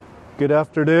Good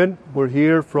afternoon. We're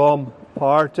here from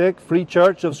Partick, Free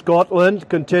Church of Scotland,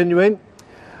 continuing,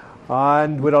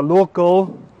 and with a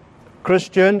local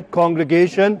Christian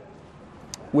congregation.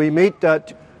 We meet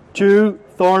at 2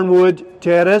 Thornwood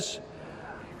Terrace.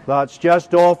 That's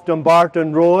just off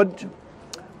Dumbarton Road.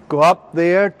 Go up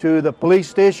there to the police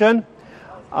station,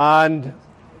 and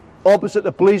opposite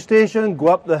the police station, go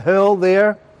up the hill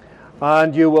there,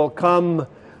 and you will come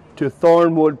to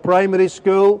Thornwood Primary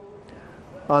School.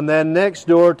 And then next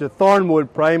door to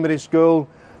Thornwood Primary School,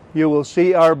 you will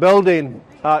see our building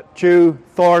at 2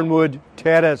 Thornwood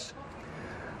Terrace.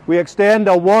 We extend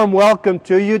a warm welcome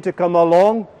to you to come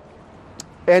along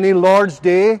any Lord's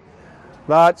Day.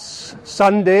 That's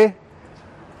Sunday,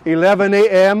 11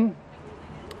 a.m.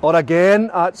 or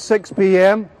again at 6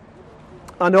 p.m.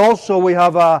 And also we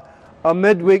have a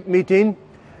midweek meeting.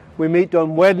 We meet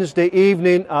on Wednesday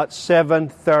evening at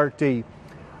 7:30.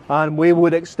 And we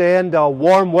would extend a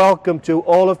warm welcome to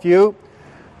all of you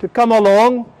to come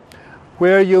along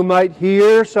where you might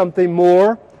hear something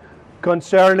more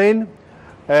concerning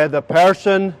the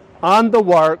person and the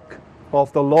work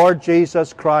of the Lord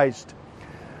Jesus Christ.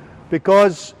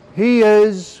 Because He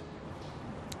is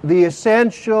the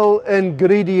essential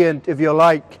ingredient, if you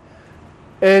like,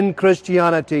 in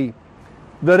Christianity.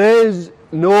 There is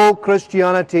no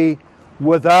Christianity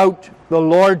without the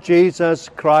Lord Jesus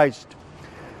Christ.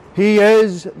 He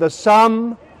is the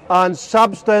sum and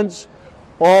substance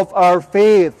of our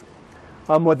faith.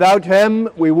 And without Him,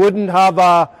 we wouldn't have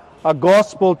a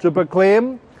gospel to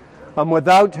proclaim. And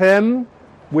without Him,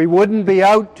 we wouldn't be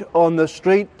out on the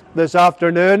street this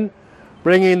afternoon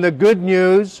bringing the good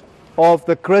news of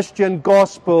the Christian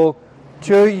gospel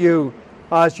to you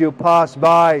as you pass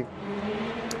by.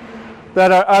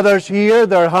 There are others here,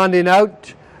 they're handing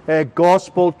out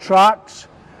gospel tracts.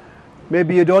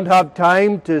 Maybe you don't have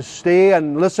time to stay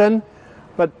and listen,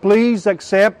 but please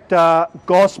accept a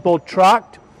gospel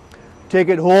tract. Take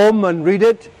it home and read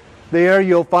it. There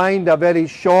you'll find a very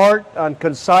short and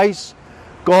concise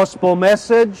gospel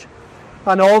message,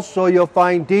 and also you'll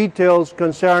find details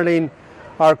concerning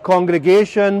our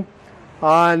congregation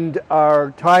and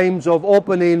our times of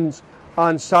openings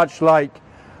and such like.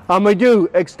 And we do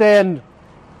extend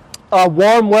a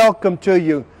warm welcome to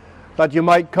you that you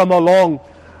might come along.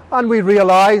 And we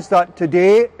realize that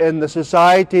today, in the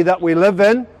society that we live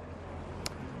in,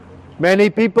 many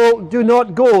people do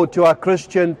not go to a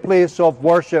Christian place of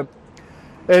worship.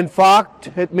 In fact,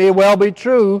 it may well be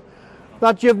true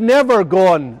that you've never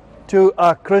gone to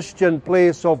a Christian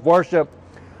place of worship,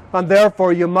 and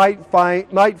therefore you might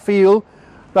feel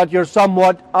that you're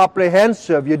somewhat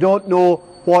apprehensive. You don't know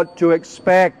what to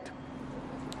expect.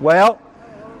 Well,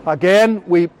 again,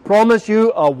 we promise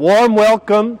you a warm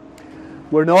welcome.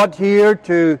 We're not here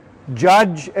to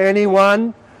judge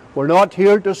anyone. We're not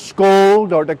here to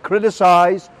scold or to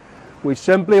criticize. We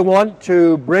simply want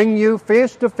to bring you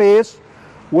face to face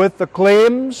with the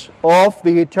claims of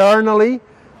the eternally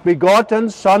begotten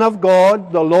Son of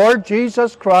God, the Lord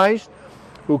Jesus Christ,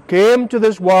 who came to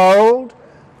this world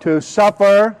to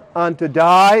suffer and to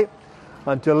die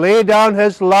and to lay down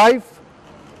His life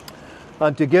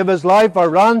and to give His life a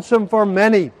ransom for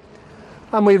many.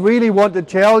 And we really want to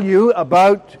tell you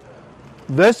about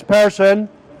this person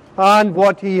and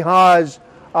what He has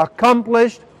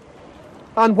accomplished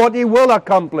and what He will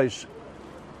accomplish.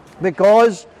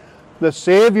 Because the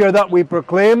Savior that we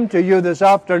proclaim to you this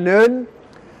afternoon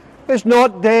is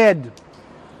not dead.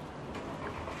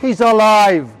 He's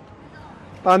alive.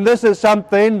 And this is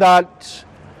something that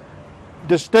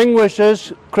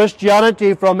distinguishes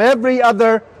Christianity from every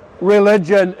other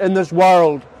religion in this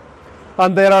world.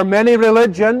 And there are many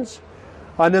religions,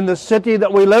 and in the city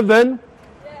that we live in,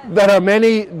 there are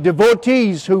many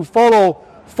devotees who follow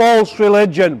false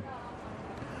religion.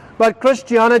 But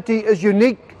Christianity is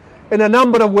unique in a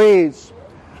number of ways.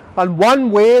 And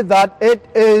one way that it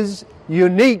is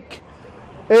unique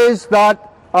is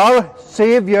that our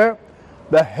Savior,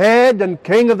 the head and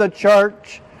King of the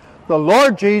church, the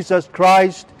Lord Jesus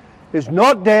Christ, is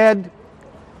not dead.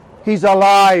 He's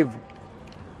alive.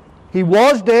 He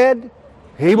was dead.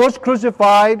 He was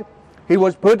crucified. He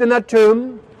was put in a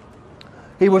tomb.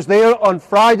 He was there on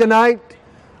Friday night,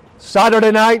 Saturday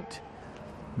night,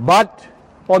 but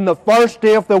on the first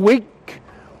day of the week,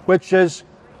 which is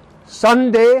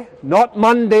Sunday, not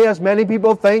Monday as many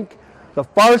people think, the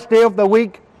first day of the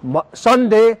week,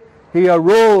 Sunday, He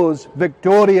arose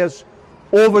victorious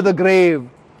over the grave.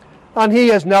 And He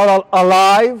is now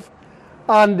alive,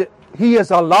 and He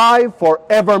is alive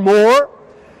forevermore,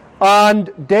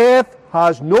 and death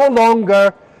has no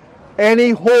longer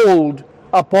any hold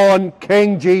upon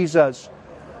King Jesus.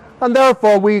 And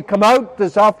therefore we come out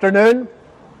this afternoon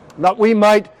that we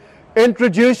might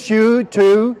introduce you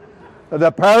to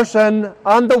the person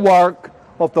and the work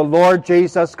of the Lord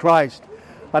Jesus Christ.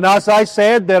 And as I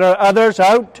said, there are others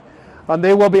out, and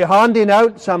they will be handing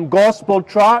out some gospel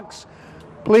tracts.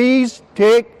 Please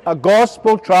take a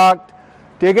gospel tract,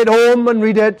 take it home and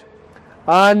read it,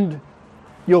 and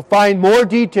you'll find more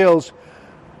details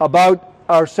about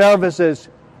our services,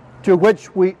 to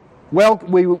which we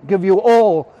give you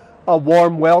all a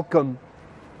warm welcome.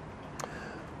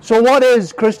 So what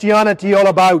is Christianity all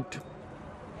about?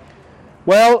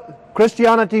 Well,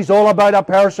 Christianity is all about a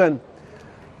person,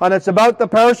 and it's about the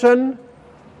person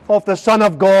of the Son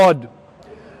of God.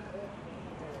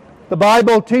 The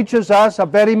Bible teaches us a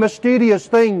very mysterious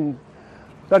thing,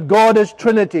 that God is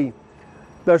Trinity.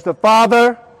 There's the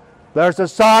Father, there's the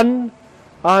Son,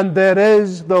 and there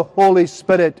is the Holy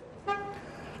Spirit.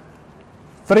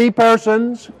 Three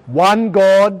persons, one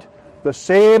God, the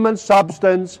same in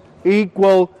substance,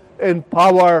 equal in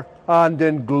power and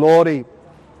in glory.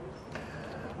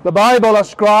 The Bible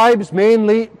ascribes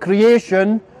mainly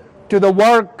creation to the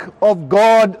work of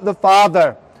God the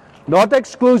Father. Not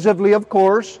exclusively, of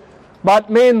course, but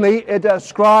mainly it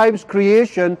ascribes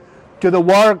creation to the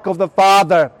work of the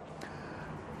Father.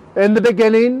 In the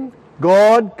beginning,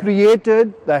 God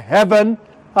created the heaven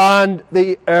and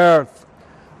the earth.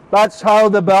 That's how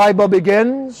the Bible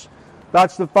begins.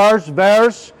 That's the first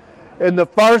verse in the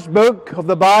first book of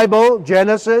the Bible,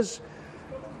 Genesis.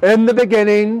 In the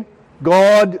beginning,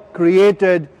 God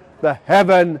created the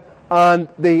heaven and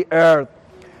the earth.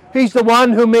 He's the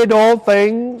one who made all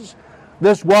things.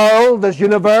 This world, this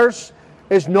universe,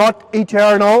 is not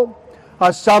eternal,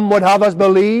 as some would have us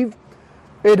believe.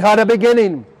 It had a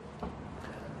beginning.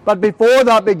 But before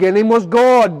that beginning was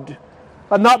God.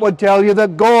 And that would tell you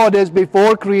that God is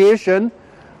before creation,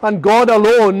 and God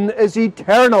alone is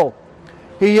eternal.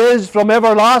 He is from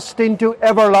everlasting to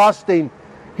everlasting.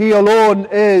 He alone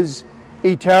is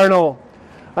eternal.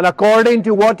 And according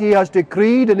to what He has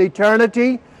decreed in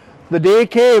eternity, the day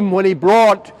came when He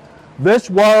brought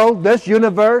this world, this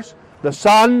universe, the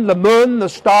sun, the moon, the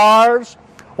stars,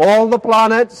 all the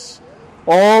planets,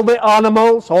 all the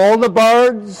animals, all the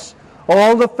birds,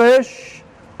 all the fish,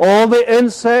 all the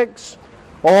insects,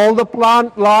 all the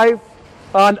plant life,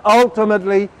 and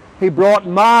ultimately He brought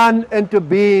man into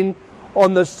being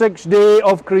on the sixth day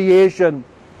of creation.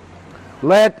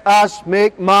 Let us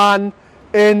make man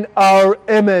in our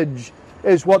image,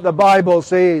 is what the Bible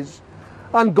says.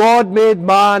 And God made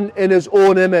man in His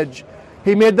own image.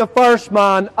 He made the first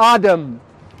man, Adam,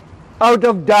 out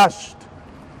of dust.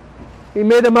 He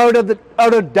made him out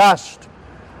of dust.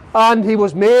 And he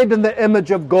was made in the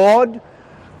image of God.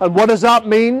 And what does that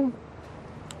mean?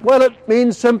 Well, it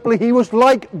means simply he was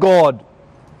like God.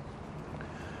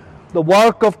 The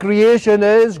work of creation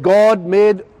is God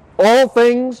made all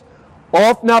things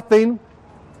of nothing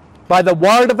by the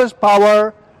word of His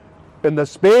power in the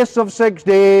space of 6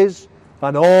 days,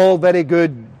 and all very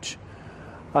good.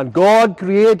 And God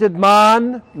created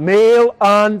man, male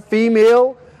and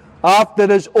female, after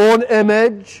His own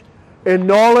image, in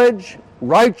knowledge,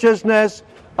 righteousness,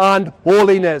 and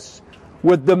holiness,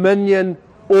 with dominion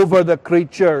over the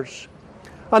creatures.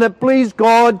 And it pleased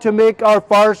God to make our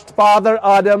first father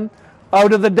Adam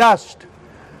out of the dust.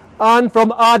 And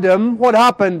from Adam, what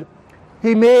happened?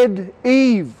 He made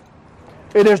Eve.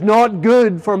 It is not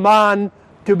good for man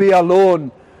to be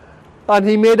alone. And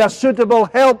He made a suitable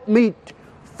helpmeet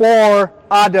for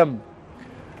Adam.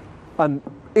 And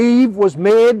Eve was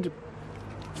made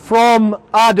from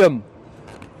Adam.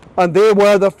 And they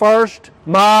were the first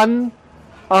man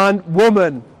and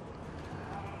woman.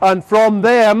 And from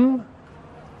them,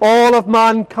 all of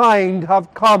mankind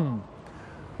have come.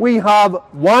 We have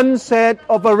one set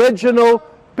of original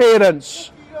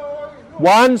parents.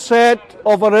 One set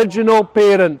of original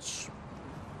parents.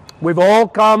 We've all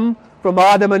come from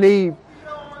Adam and Eve.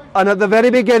 And at the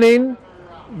very beginning,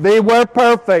 they were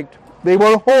perfect. They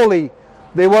were holy.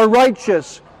 They were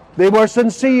righteous. They were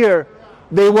sincere.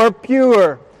 They were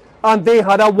pure. And they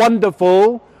had a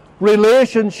wonderful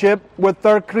relationship with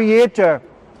their Creator.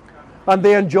 And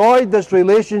they enjoyed this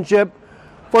relationship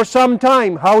for some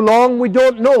time. How long, we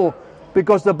don't know,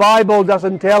 because the Bible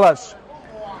doesn't tell us.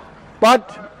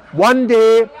 But one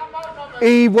day,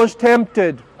 Eve was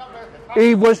tempted.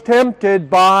 Eve was tempted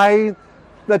by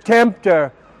the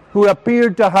tempter, who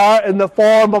appeared to her in the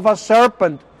form of a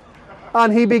serpent.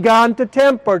 And he began to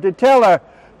tempt her, to tell her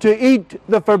to eat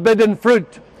the forbidden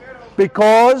fruit,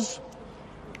 because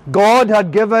God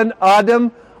had given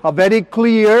Adam a very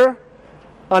clear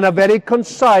and a very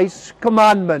concise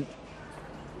commandment.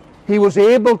 He was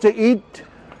able to eat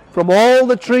from all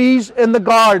the trees in the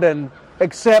garden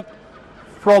except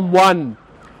from one.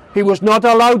 He was not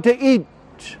allowed to eat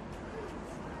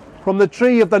from the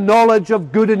tree of the knowledge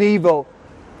of good and evil.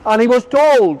 And he was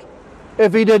told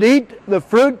if he did eat the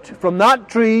fruit from that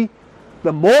tree,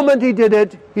 the moment he did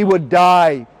it, he would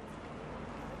die.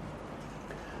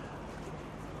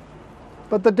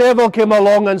 But the devil came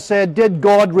along and said, did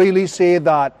God really say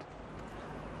that?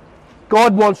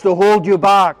 God wants to hold you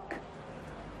back,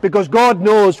 because God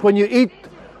knows when you eat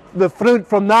the fruit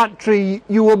from that tree,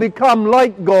 you will become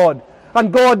like God.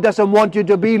 And God doesn't want you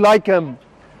to be like him.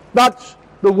 That's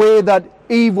the way that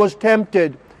Eve was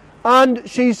tempted. And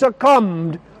she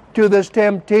succumbed to this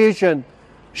temptation.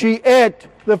 She ate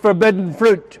the forbidden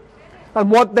fruit. And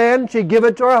what then? She gave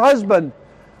it to her husband,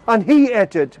 and he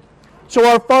ate it. So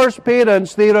our first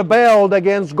parents, they rebelled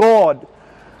against God.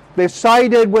 They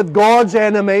sided with God's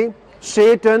enemy,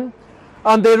 Satan,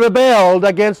 and they rebelled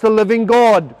against the living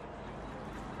God.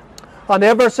 And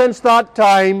ever since that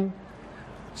time,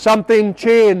 something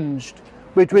changed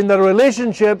between the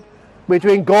relationship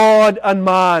between God and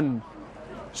man.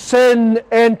 Sin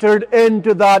entered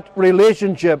into that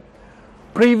relationship.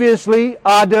 Previously,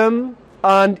 Adam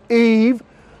and Eve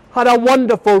had a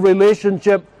wonderful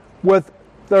relationship with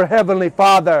their Heavenly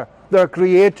Father, their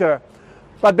Creator.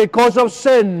 But because of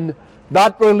sin,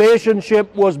 that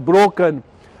relationship was broken,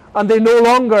 and they no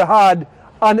longer had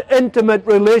an intimate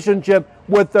relationship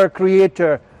with their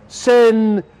Creator.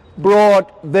 Sin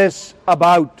brought this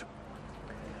about.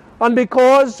 And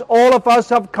because all of us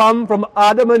have come from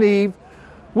Adam and Eve,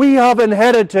 we have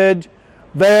inherited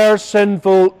their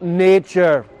sinful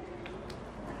nature.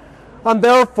 And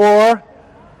therefore,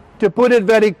 to put it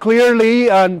very clearly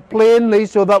and plainly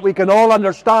so that we can all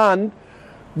understand,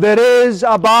 there is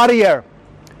a barrier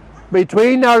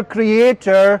between our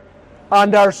Creator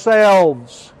and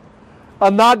ourselves.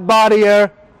 And that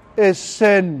barrier is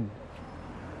sin.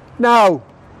 Now,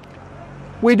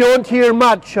 we don't hear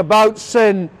much about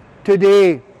sin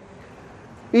today.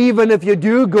 Even if you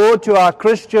do go to a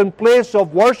Christian place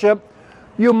of worship,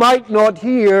 you might not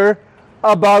hear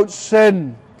about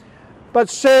sin. But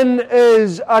sin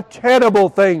is a terrible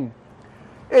thing.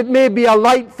 It may be a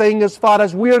light thing as far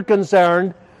as we're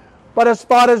concerned, but as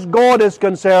far as God is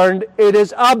concerned, it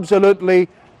is absolutely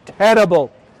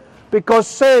terrible. Because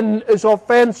sin is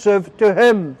offensive to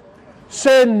Him.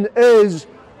 Sin is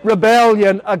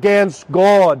rebellion against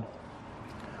God.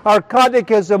 Our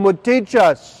catechism would teach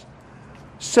us,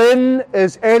 sin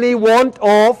is any want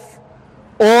of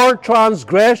or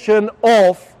transgression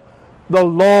of the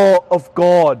law of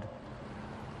God.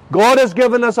 God has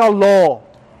given us a law,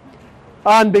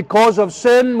 and because of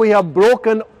sin we have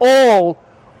broken all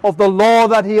of the law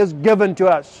that He has given to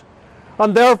us.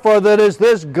 And therefore there is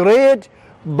this great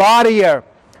barrier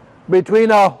between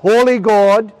a holy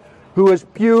God who is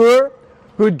pure,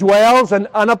 who dwells in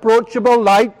unapproachable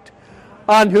light,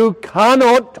 and who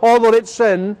cannot tolerate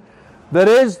sin. There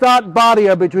is that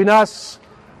barrier between us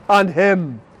and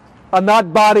Him, and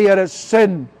that barrier is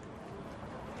sin.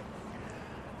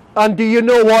 And do you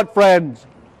know what, friends?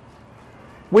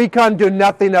 We can do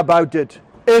nothing about it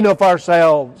in of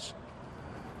ourselves.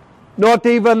 Not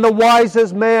even the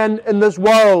wisest men in this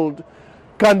world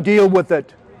can deal with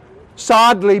it.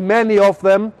 Sadly, many of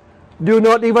them do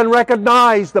not even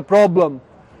recognize the problem.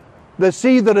 They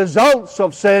see the results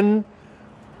of sin,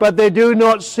 but they do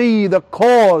not see the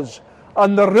cause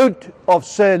and the root of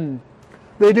sin.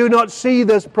 They do not see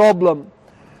this problem.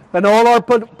 And all our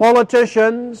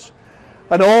politicians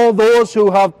and all those who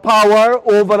have power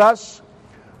over us,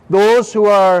 those who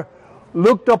are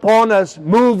looked upon as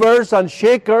movers and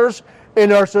shakers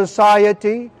in our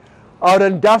society, our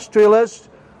industrialists,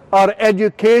 our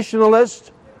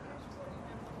educationalists,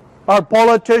 our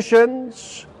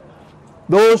politicians,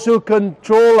 those who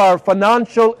control our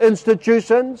financial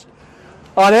institutions,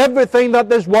 and everything that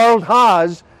this world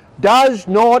has, does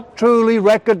not truly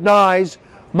recognize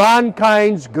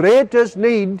mankind's greatest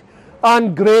need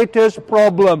and greatest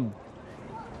problem.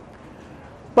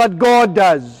 But God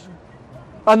does,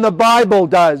 and the Bible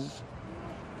does,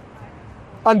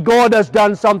 and God has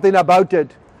done something about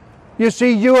it. You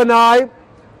see, you and I,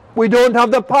 we don't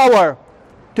have the power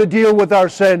to deal with our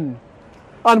sin.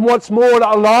 And what's more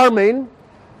alarming,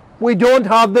 we don't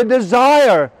have the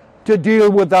desire to deal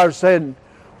with our sin.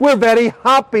 We're very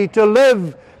happy to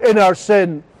live in our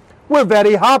sin. We're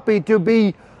very happy to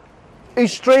be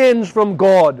estranged from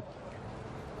God.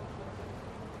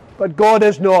 But God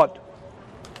is not.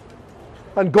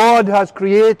 And God has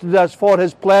created us for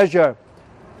His pleasure.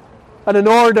 And in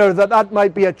order that that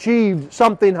might be achieved,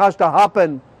 something has to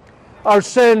happen. Our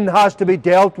sin has to be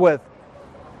dealt with.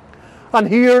 And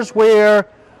here's where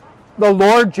the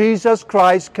Lord Jesus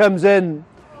Christ comes in.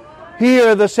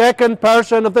 Here, the second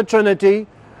person of the Trinity,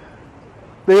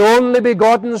 the only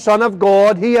begotten Son of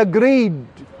God, he agreed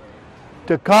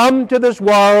to come to this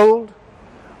world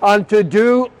and to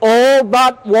do all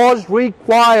that was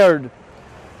required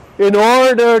in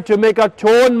order to make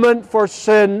atonement for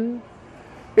sin,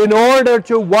 in order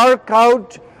to work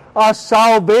out a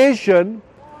salvation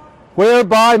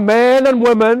whereby men and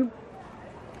women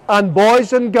and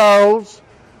boys and girls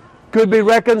could be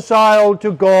reconciled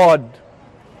to God.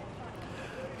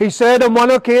 He said on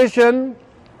one occasion,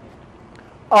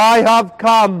 I have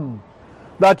come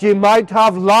that ye might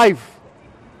have life,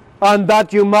 and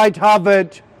that you might have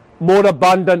it more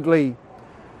abundantly.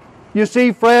 You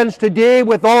see, friends, today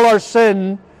with all our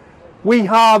sin, we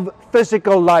have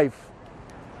physical life.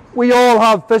 We all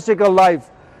have physical life.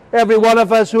 Every one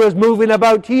of us who is moving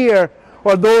about here,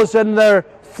 or those in their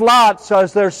flats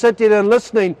as they're sitting and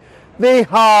listening, they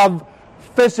have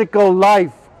physical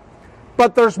life.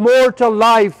 But there's more to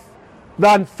life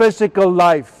than physical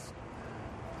life.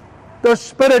 There's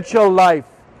spiritual life,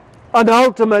 and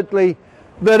ultimately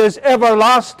there is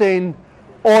everlasting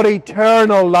or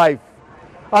eternal life.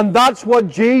 And that's what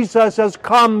Jesus has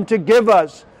come to give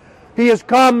us. He has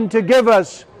come to give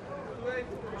us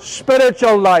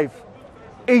spiritual life,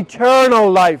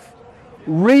 eternal life,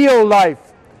 real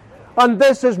life. And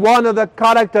this is one of the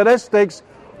characteristics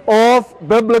of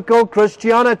biblical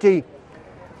Christianity.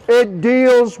 It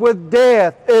deals with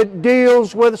death. It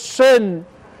deals with sin.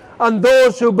 And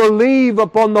those who believe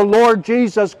upon the Lord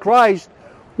Jesus Christ,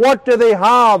 what do they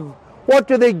have? What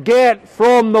do they get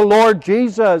from the Lord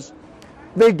Jesus?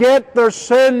 They get their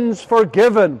sins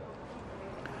forgiven.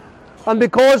 And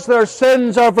because their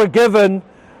sins are forgiven,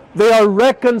 they are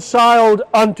reconciled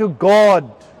unto God.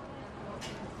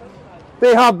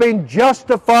 They have been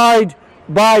justified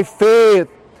by faith.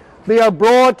 They are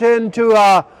brought into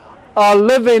a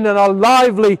living and a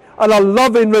lively and a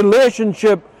loving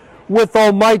relationship with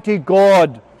Almighty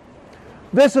God.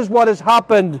 This is what has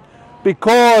happened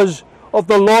because of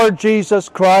the Lord Jesus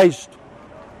Christ.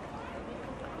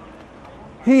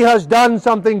 He has done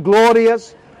something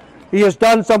glorious. He has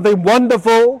done something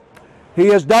wonderful. He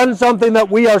has done something that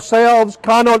we ourselves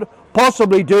cannot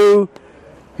possibly do.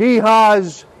 He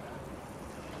has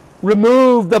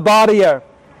removed the barrier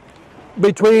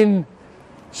between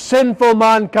sinful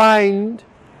mankind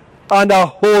and a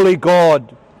holy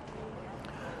God.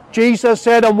 Jesus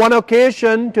said on one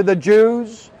occasion to the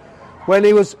Jews, when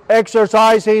he was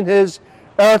exercising his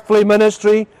earthly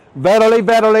ministry, Verily,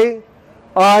 verily,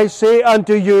 I say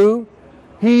unto you,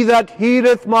 he that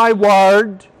heareth my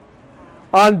word,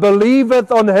 and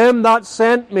believeth on him that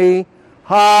sent me,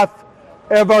 hath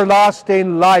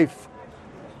everlasting life,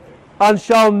 and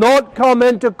shall not come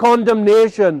into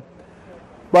condemnation,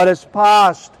 but is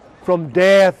passed from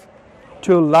death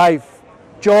to life.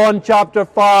 John chapter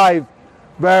 5,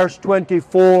 verse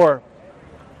 24.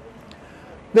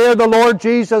 There the Lord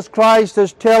Jesus Christ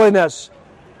is telling us,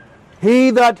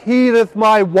 he that heareth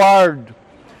my word.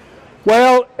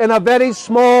 Well, in a very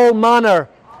small manner,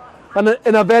 and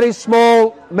in a very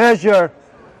small measure,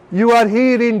 you are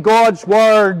hearing God's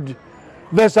word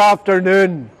this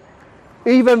afternoon.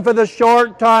 Even for the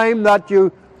short time that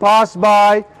you pass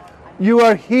by, you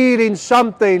are hearing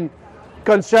something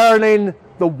concerning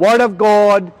the Word of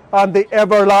God and the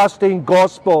everlasting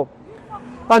gospel.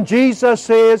 And Jesus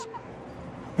says,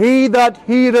 he that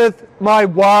heareth my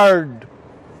word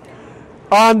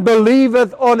and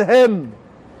believeth on him.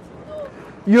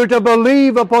 You're to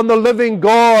believe upon the living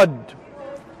God.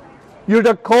 You're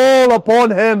to call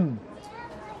upon him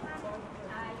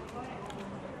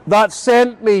that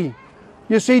sent me.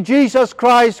 You see, Jesus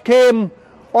Christ came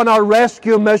on a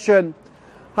rescue mission,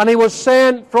 and he was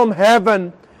sent from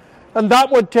heaven, and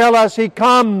that would tell us he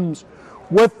comes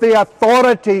with the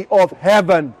authority of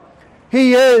heaven.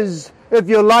 He is, if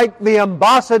you like, the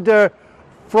ambassador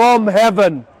from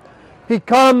heaven. He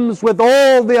comes with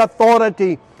all the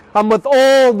authority and with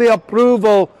all the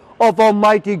approval of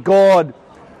Almighty God,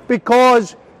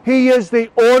 because he is the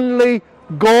only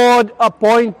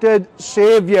God-appointed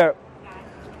Savior.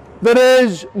 There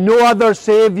is no other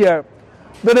Savior.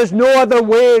 There is no other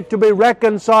way to be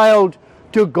reconciled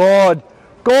to God.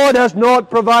 God has not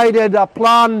provided a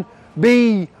plan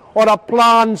B or a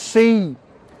plan C.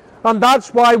 And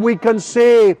that's why we can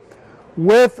say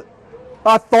with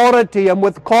authority and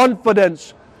with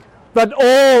confidence that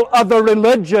all other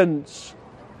religions,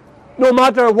 no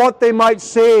matter what they might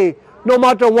say, no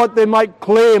matter what they might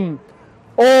claim,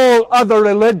 all other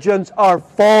religions are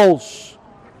false.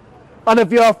 And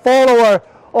if you're a follower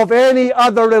of any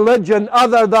other religion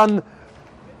other than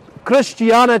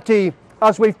Christianity,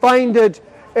 as we find it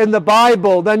in the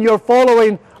Bible, then you're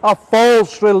following a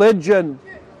false religion.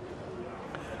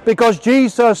 Because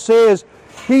Jesus says,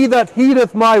 "He that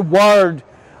heareth my word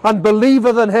and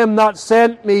believeth in him that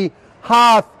sent me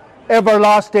hath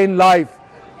everlasting life."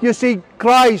 You see,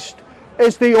 Christ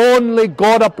is the only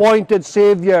God-appointed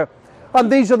Savior.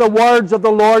 And these are the words of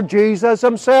the Lord Jesus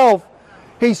himself.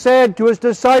 He said to his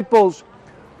disciples,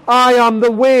 "I am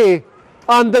the way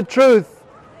and the truth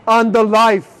and the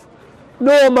life.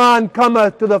 No man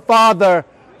cometh to the Father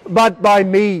but by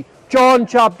me." John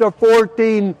chapter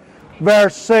 14,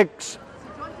 verse 6.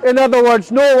 In other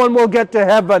words, no one will get to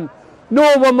heaven.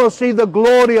 No one will see the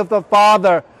glory of the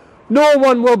Father. No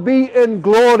one will be in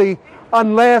glory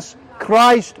unless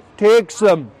Christ takes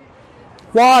them.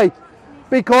 Why?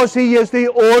 Because he is the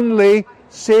only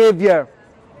Savior.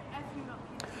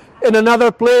 In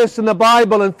another place in the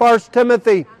Bible, in 1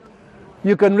 Timothy,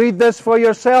 you can read this for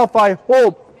yourself, I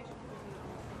hope.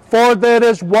 "For there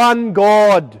is one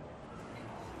God,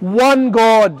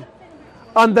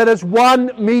 and there is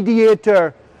one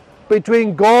mediator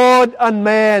between God and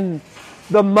men,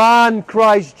 the man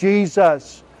Christ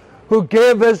Jesus, who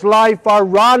gave his life a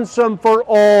ransom for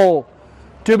all,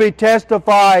 to be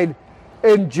testified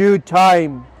in due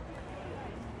time.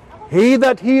 He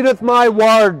that heareth my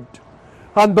word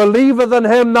and believeth in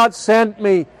him that sent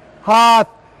me hath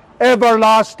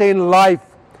everlasting life."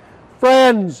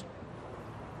 Friends,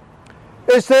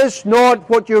 is this not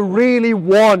what you really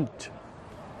want?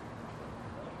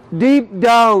 Deep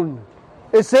down,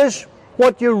 is this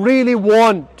what you really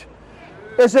want?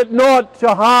 Is it not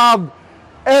to have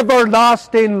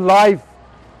everlasting life?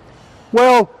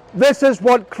 Well, this is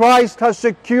what Christ has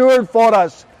secured for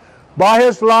us by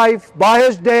his life, by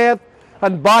his death,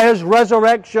 and by his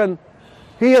resurrection.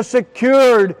 He has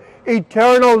secured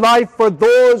eternal life for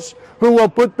those who will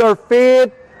put their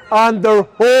faith and their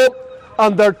hope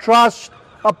and their trust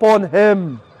upon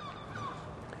him.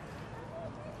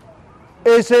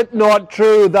 Is it not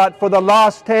true that for the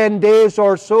last 10 days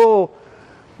or so,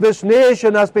 this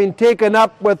nation has been taken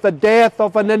up with the death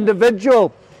of an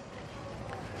individual?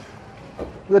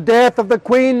 The death of the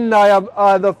Queen,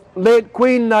 the late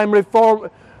Queen I'm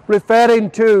referring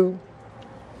to.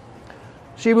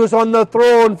 She was on the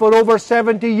throne for over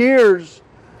 70 years.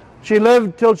 She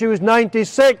lived till she was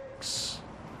 96.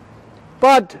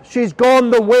 But she's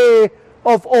gone the way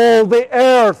of all the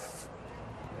earth.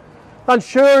 And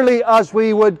surely, as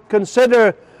we would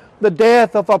consider the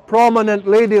death of a prominent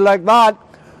lady like that,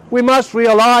 we must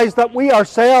realize that we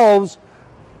ourselves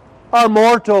are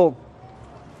mortal.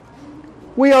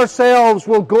 We ourselves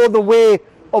will go the way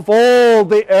of all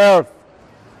the earth.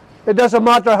 It doesn't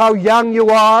matter how young you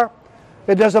are.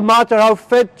 It doesn't matter how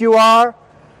fit you are.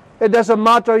 It doesn't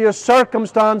matter your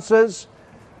circumstances.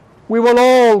 We will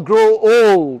all grow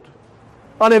old.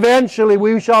 And eventually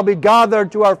we shall be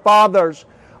gathered to our fathers,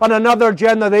 and another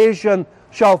generation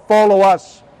shall follow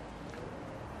us.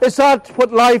 Is that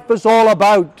what life is all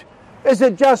about? Is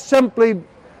it just simply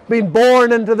being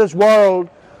born into this world,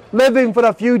 living for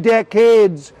a few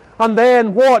decades, and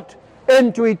then what?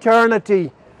 Into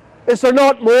eternity. Is there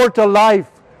not more to life?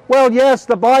 Well, yes,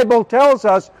 the Bible tells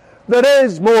us there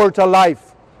is more to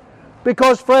life.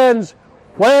 Because, friends,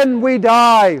 when we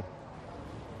die,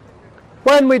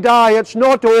 it's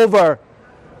not over,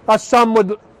 as some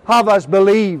would have us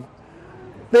believe.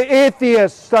 The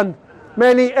atheists and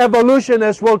many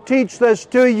evolutionists will teach this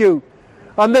to you.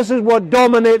 And this is what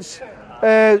dominates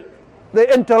the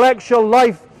intellectual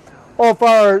life of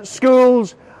our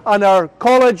schools and our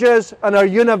colleges and our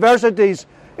universities.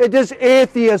 It is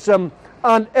atheism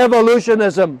and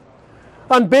evolutionism.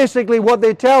 And basically what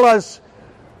they tell us,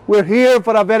 we're here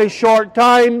for a very short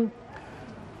time.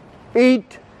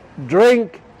 Eat,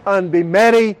 drink, and be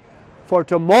merry, for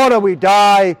tomorrow we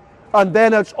die, and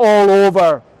then it's all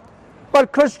over.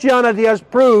 But Christianity has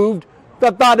proved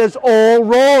that that is all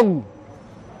wrong.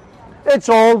 It's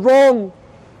all wrong.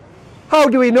 How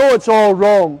do we know it's all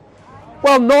wrong?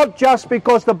 Well, not just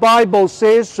because the Bible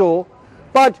says so,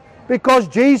 but because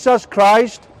Jesus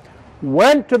Christ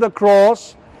went to the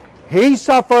cross, he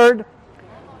suffered,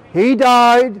 he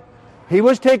died, he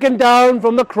was taken down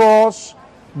from the cross,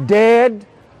 dead,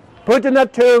 put in a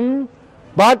tomb,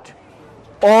 but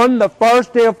on the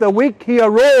first day of the week he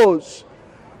arose.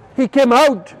 He came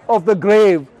out of the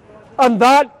grave, and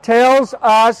that tells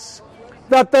us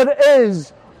that there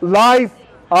is life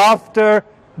after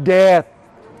death.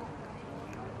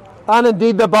 And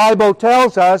indeed the Bible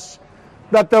tells us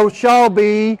that there shall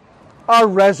be a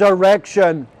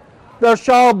resurrection. There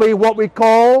shall be what we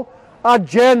call a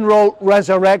general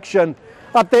resurrection.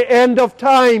 At the end of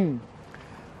time,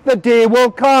 the day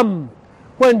will come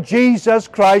when Jesus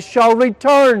Christ shall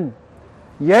return.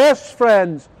 Yes,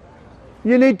 friends,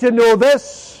 you need to know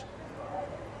this.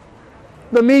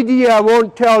 The media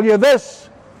won't tell you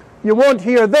this. You won't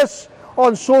hear this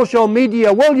on social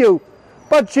media, will you?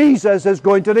 But Jesus is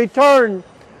going to return.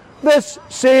 This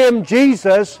same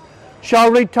Jesus shall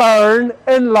return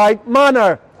in like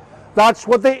manner. That's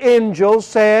what the angels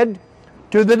said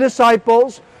to the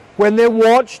disciples when they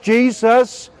watched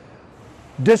Jesus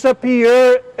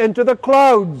disappear into the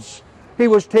clouds. He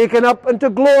was taken up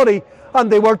into glory,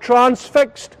 and they were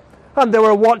transfixed, and they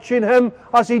were watching him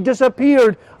as he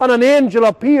disappeared, and an angel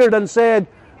appeared and said,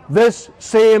 "This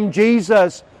same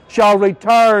Jesus shall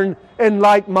return in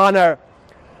like manner."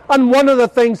 And one of the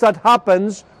things that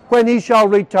happens when he shall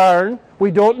return,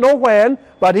 we don't know when,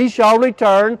 but he shall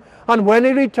return, and when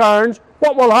he returns,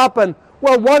 what will happen?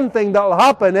 Well, one thing that will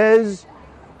happen is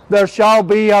there shall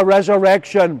be a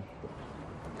resurrection,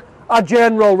 a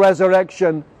general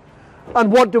resurrection.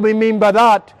 And what do we mean by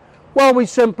that? Well, we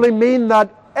simply mean that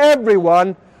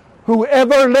everyone who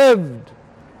ever lived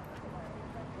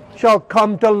shall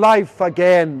come to life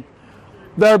again.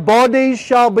 Their bodies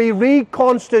shall be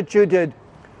reconstituted.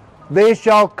 They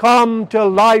shall come to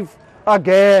life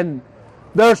again.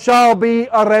 There shall be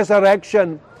a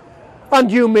resurrection.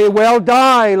 And you may well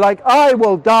die like I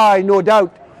will die, no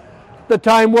doubt. The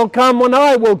time will come when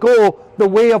I will go the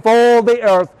way of all the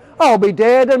earth. I'll be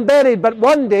dead and buried, but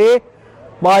one day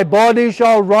my body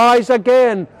shall rise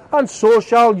again, and so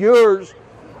shall yours.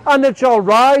 And it shall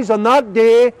rise on that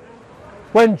day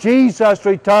when Jesus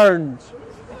returns.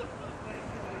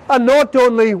 And not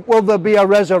only will there be a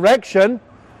resurrection,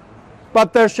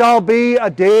 but there shall be a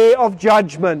day of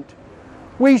judgment.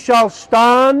 We shall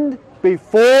stand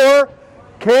before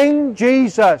King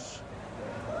Jesus.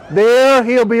 There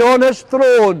he'll be on his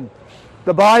throne.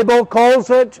 The Bible calls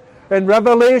it, in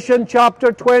Revelation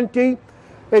chapter 20,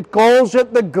 it calls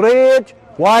it the great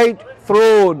white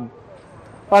throne.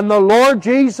 And the Lord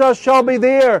Jesus shall be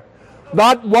there,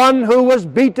 that one who was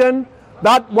beaten,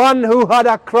 that one who had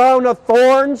a crown of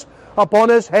thorns upon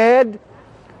his head,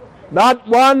 that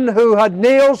one who had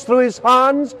nails through his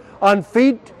hands and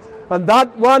feet, and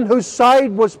that one whose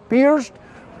side was pierced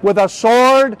with a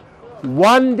sword.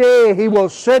 One day he will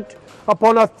sit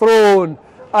upon a throne,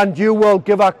 and you will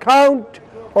give account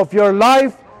of your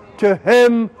life to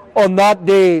him on that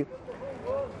day.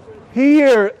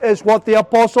 Here is what the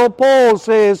Apostle Paul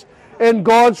says in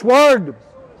God's Word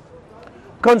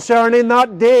concerning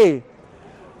that day.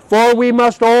 For we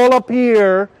must all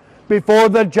appear before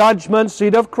the judgment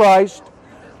seat of Christ,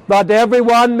 that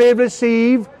everyone may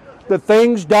receive the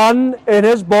things done in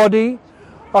his body,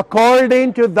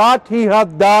 according to that he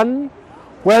hath done,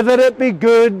 whether it be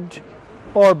good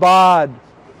or bad.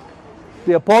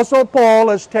 The Apostle Paul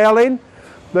is telling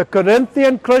the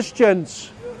Corinthian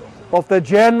Christians of the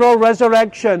general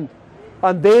resurrection,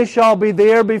 and they shall be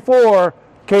there before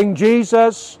King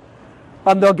Jesus,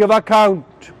 and they'll give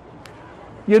account.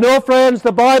 You know, friends,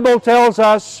 the Bible tells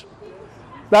us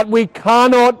that we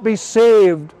cannot be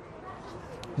saved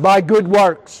by good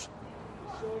works.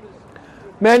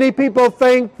 Many people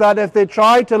think that if they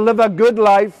try to live a good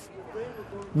life,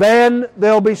 then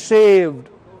they'll be saved.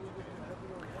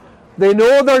 They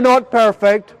know they're not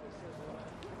perfect,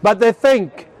 but they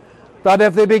think that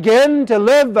if they begin to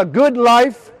live a good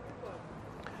life,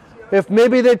 if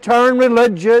maybe they turn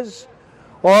religious,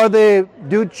 or they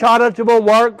do charitable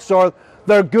works, or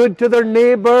they're good to their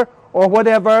neighbor, or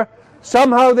whatever,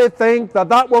 somehow they think that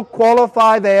that will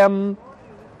qualify them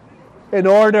in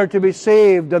order to be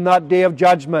saved on that day of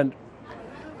judgment.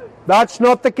 That's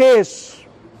not the case.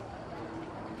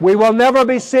 We will never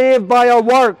be saved by our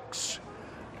works.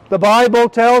 The Bible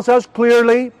tells us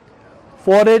clearly,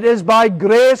 for it is by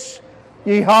grace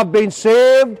ye have been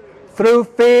saved through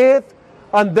faith,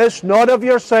 and this not of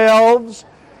yourselves.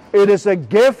 It is a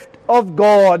gift of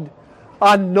God,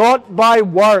 and not by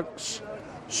works,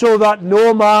 so that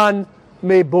no man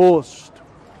may boast.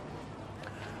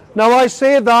 Now I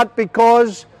say that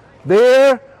because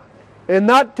there in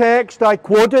that text I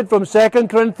quoted from 2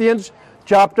 Corinthians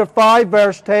chapter 5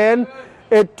 verse 10,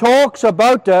 it talks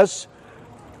about us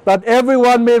that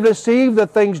everyone may receive the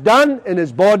things done in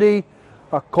his body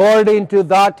according to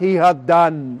that he hath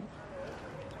done.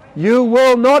 You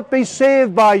will not be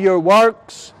saved by your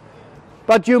works,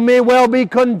 but you may well be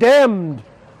condemned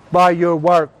by your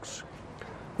works.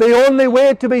 The only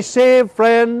way to be saved,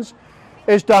 friends,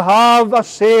 is to have a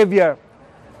Savior.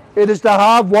 It is to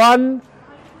have one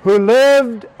who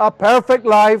lived a perfect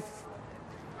life,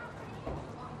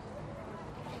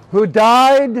 who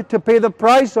died to pay the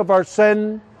price of our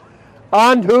sin,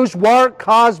 and whose work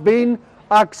has been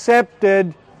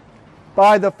accepted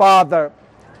by the Father.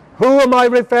 Who am I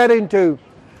referring to?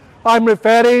 I'm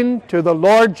referring to the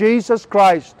Lord Jesus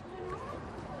Christ.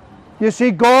 You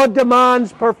see, God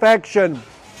demands perfection,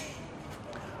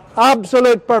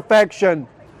 absolute perfection,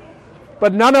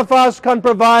 but none of us can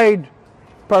provide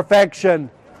perfection,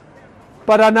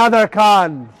 but another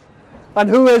can. And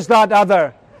who is that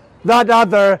other? That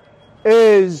other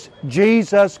is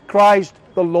Jesus Christ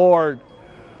the Lord.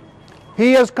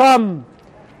 He has come.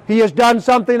 He has done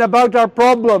something about our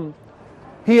problem.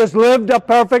 He has lived a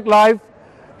perfect life.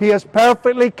 He has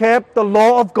perfectly kept the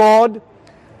law of God.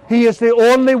 He is the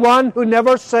only one who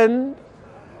never sinned.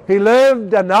 He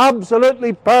lived an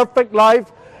absolutely perfect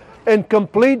life in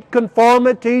complete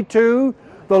conformity to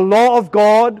the law of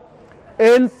God,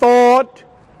 in thought,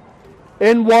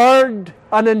 in word,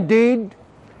 and in deed.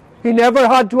 He never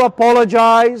had to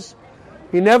apologize.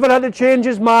 He never had to change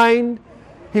his mind.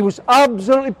 He was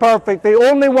absolutely perfect, the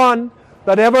only one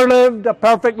that ever lived a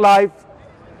perfect life.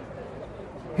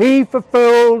 He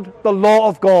fulfilled the law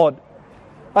of God.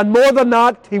 And more than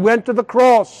that, he went to the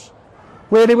cross,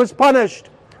 where he was punished,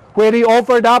 where he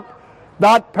offered up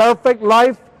that perfect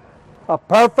life, a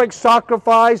perfect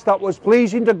sacrifice that was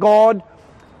pleasing to God,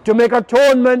 to make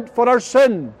atonement for our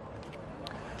sin.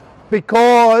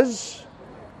 Because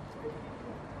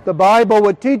the Bible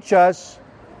would teach us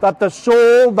that the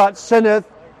soul that sinneth,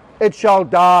 it shall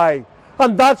die.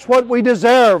 And that's what we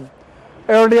deserve.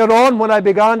 Earlier on, when I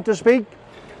began to speak,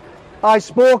 I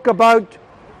spoke about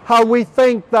how we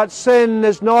think that sin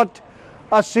is not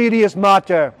a serious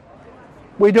matter.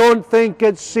 We don't think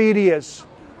it's serious.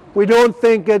 We don't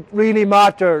think it really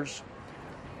matters.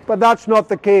 But that's not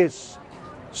the case.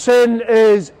 Sin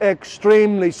is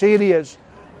extremely serious.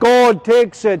 God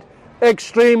takes it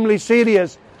extremely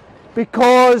serious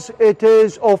because it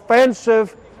is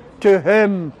offensive to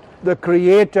Him, the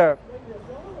Creator.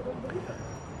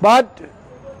 But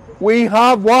we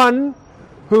have one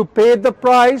who paid the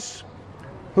price,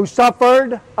 who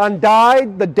suffered and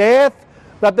died the death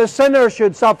that the sinner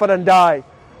should suffer and die.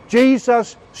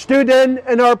 Jesus stood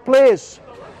in our place.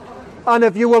 And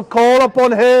if you will call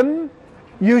upon Him,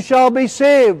 you shall be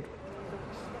saved.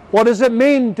 What does it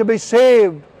mean to be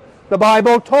saved? The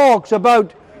Bible talks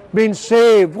about being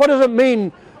saved. What does it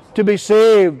mean to be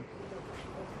saved?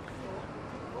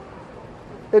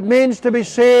 It means to be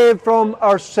saved from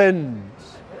our sins.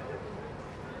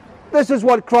 This is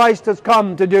what Christ has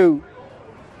come to do.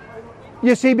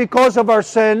 You see, because of our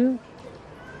sin,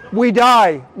 we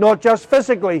die, not just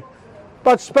physically,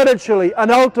 but spiritually.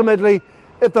 And ultimately,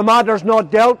 if the matter's not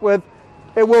dealt with,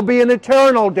 it will be an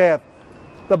eternal death.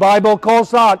 The Bible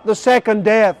calls that the second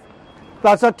death.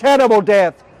 That's a terrible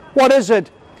death. What is it?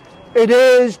 It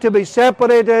is to be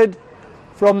separated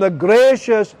from the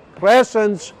gracious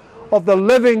presence of the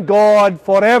living God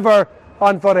forever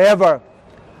and forever.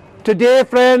 Today,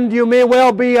 friend, you may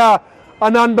well be an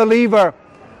unbeliever,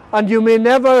 and you may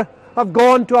never have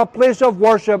gone to a place of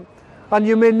worship, and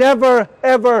you may never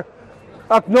ever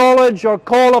acknowledge or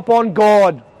call upon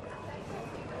God.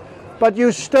 But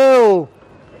you still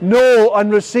know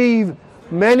and receive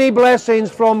many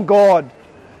blessings from God.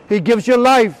 He gives you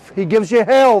life, He gives you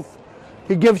health,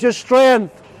 He gives you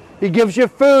strength, He gives you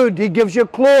food, He gives you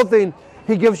clothing,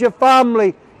 He gives you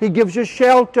family, He gives you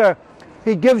shelter,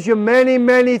 He gives you many,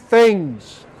 many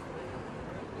things.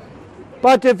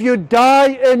 But if you die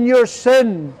in your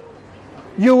sin,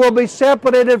 you will be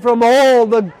separated from all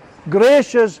the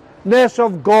graciousness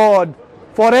of God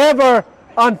forever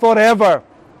and forever.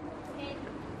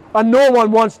 And no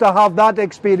one wants to have that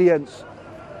experience.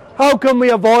 How can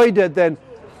we avoid it then?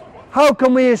 How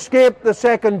can we escape the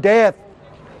second death?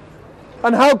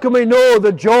 And how can we know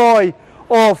the joy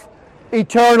of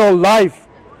eternal life?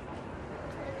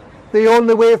 The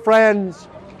only way, friends,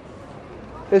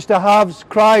 is to have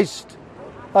Christ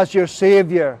as your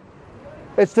Savior.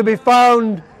 It's to be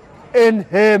found in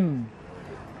Him.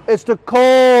 It's to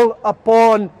call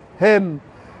upon Him.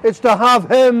 It's to have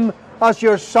Him as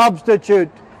your substitute.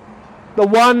 The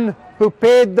one who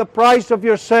paid the price of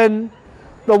your sin,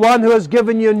 the one who has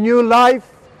given you new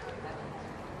life,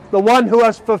 the one who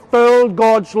has fulfilled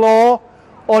God's law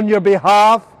on your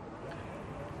behalf.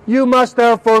 You must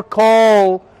therefore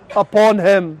call upon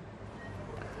Him.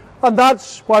 And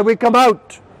that's why we come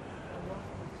out,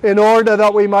 in order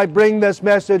that we might bring this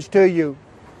message to you.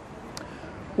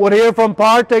 We're here from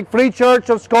Partick Free Church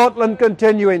of Scotland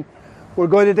continuing. We're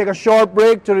going to take a short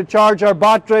break to recharge our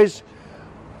batteries,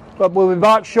 but we'll be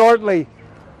back shortly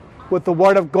with the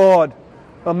Word of God.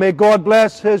 And may God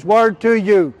bless His Word to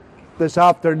you this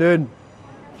afternoon.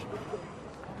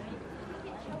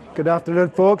 Good afternoon,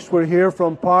 folks. We're here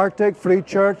from Partick Free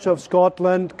Church of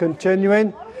Scotland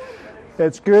continuing.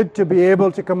 It's good to be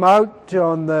able to come out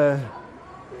on the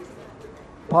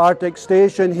Partick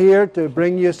station here to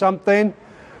bring you something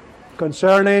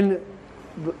concerning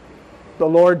the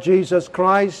Lord Jesus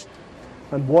Christ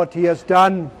and what He has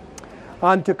done,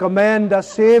 and to commend a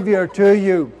Saviour to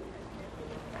you.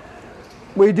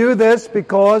 We do this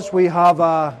because we have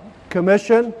a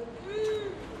commission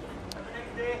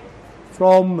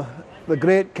from the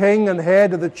great King and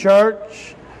Head of the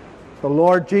Church. The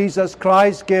Lord Jesus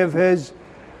Christ gave His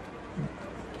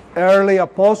early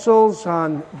apostles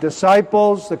and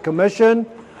disciples the commission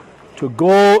to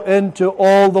go into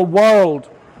all the world.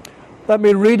 Let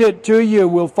me read it to you.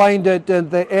 We'll find it at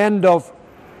the end of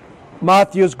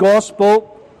Matthew's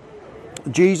Gospel.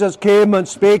 Jesus came and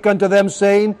spake unto them,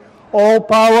 saying, All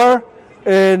power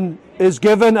is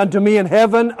given unto me in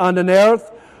heaven and in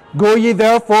earth. Go ye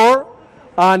therefore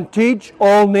and teach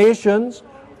all nations,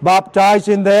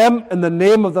 baptizing them in the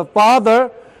name of the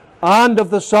Father and of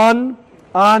the Son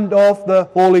and of the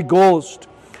Holy Ghost,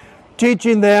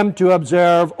 teaching them to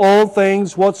observe all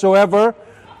things whatsoever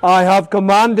I have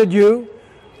commanded you,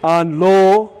 and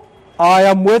lo, I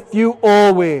am with you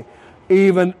always,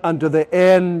 even unto the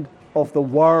end of the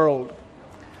world.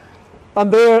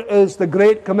 And there is the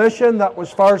Great Commission that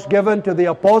was first given to the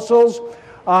apostles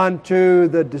and to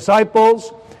the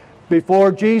disciples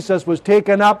before Jesus was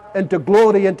taken up into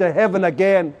glory, into heaven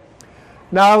again.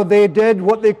 Now they did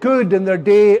what they could in their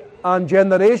day and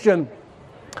generation,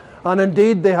 and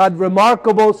indeed they had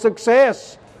remarkable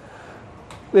success.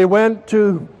 They went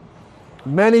to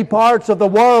many parts of the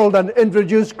world and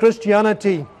introduced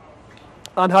Christianity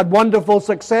and had wonderful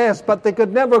success, but they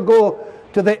could never go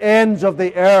to the ends of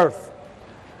the earth.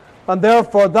 And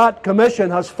therefore that commission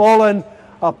has fallen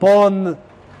upon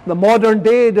the modern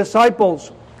day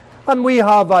disciples. And we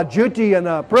have a duty and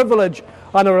a privilege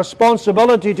and a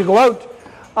responsibility to go out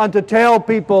and to tell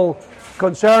people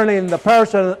concerning the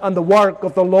person and the work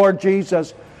of the Lord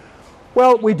Jesus.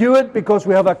 Well, we do it because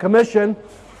we have a commission,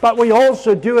 but we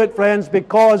also do it, friends,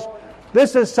 because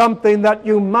this is something that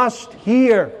you must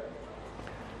hear.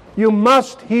 You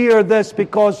must hear this,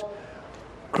 because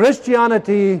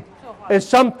Christianity is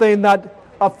something that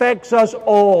affects us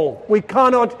all. We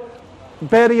cannot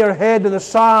bury our head in the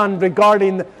sand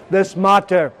regarding this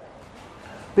matter,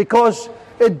 because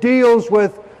it deals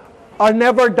with our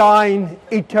never-dying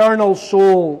eternal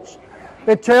souls.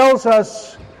 It tells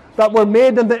us that we're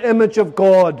made in the image of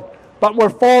God, but we're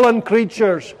fallen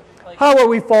creatures. How are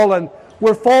we fallen?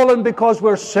 We're fallen because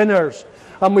we're sinners,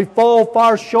 and we fall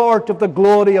far short of the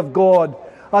glory of God.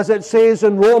 As it says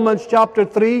in Romans chapter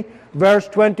 3, verse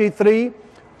 23,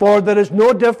 For there is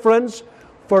no difference,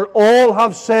 for all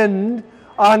have sinned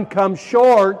and come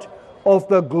short of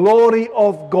the glory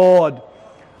of God.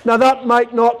 Now that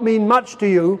might not mean much to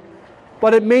you,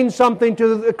 but it means something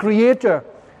to the Creator.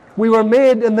 We were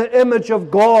made in the image of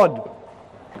God.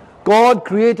 God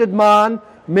created man,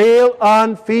 male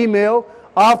and female,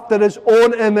 after His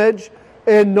own image,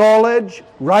 in knowledge,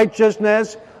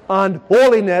 righteousness, and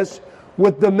holiness,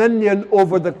 with dominion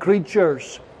over the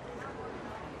creatures.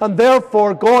 And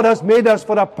therefore God has made us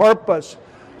for a purpose.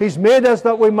 He's made us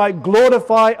that we might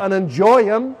glorify and enjoy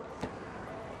Him.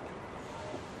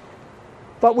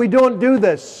 But we don't do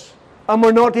this, and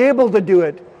we're not able to do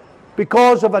it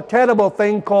because of a terrible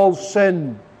thing called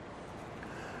sin.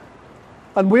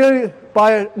 And we,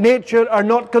 by nature, are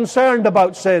not concerned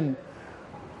about sin.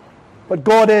 But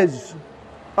God is,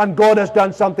 and God has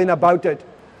done something about it.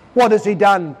 What has He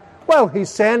done? Well, He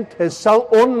sent His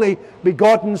only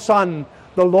begotten Son,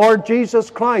 the Lord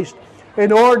Jesus Christ,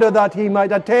 in order that He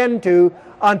might attend to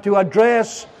and to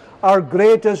address our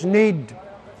greatest need.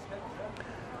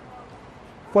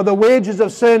 For the wages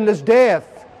of sin is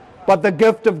death, but the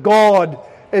gift of God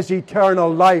is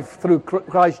eternal life through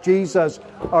Christ Jesus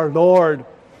our Lord.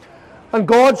 And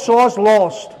God saw us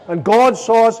lost, and God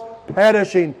saw us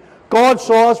perishing. God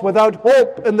saw us without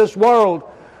hope in this world.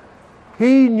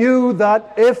 He knew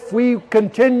that if we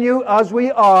continue as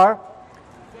we are...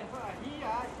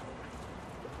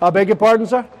 I beg your pardon,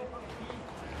 sir?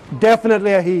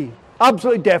 Definitely a He.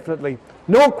 Absolutely definitely.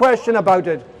 No question about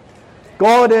it.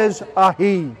 God is a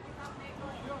He.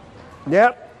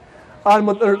 Yep. And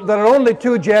there are only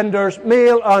two genders,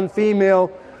 male and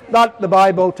female. That the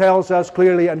Bible tells us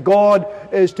clearly. And God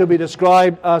is to be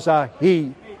described as a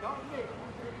He.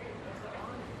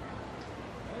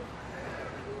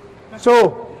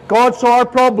 So, God saw our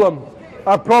problem.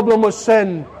 Our problem was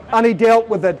sin. And He dealt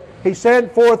with it. He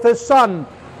sent forth His Son,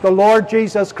 the Lord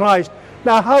Jesus Christ.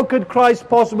 Now, how could Christ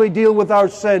possibly deal with our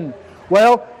sin?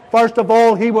 Well, first of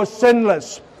all, He was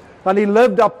sinless, and He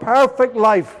lived a perfect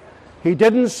life. He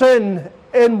didn't sin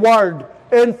in word,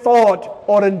 in thought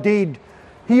or in deed.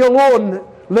 He alone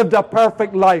lived a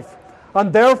perfect life,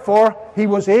 and therefore he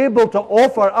was able to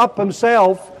offer up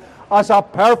himself as a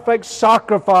perfect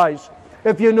sacrifice.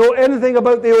 If you know anything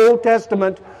about the Old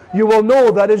Testament, you will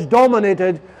know that it's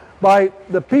dominated by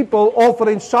the people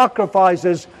offering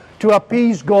sacrifices to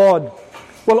appease God.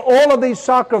 Well, all of these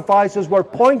sacrifices were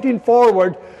pointing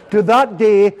forward to that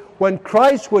day when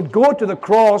Christ would go to the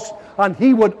cross and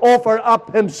he would offer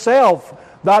up himself,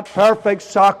 that perfect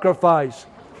sacrifice.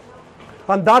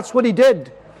 And that's what he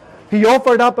did. He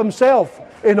offered up himself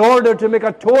in order to make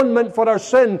atonement for our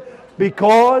sin,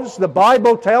 because the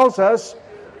Bible tells us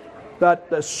that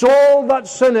the soul that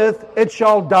sinneth, it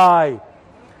shall die.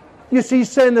 You see,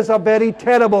 sin is a very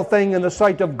terrible thing in the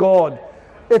sight of God.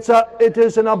 It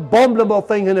is an abominable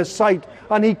thing in his sight,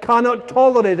 and he cannot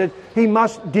tolerate it. He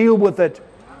must deal with it.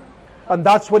 And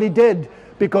that's what he did,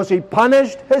 because he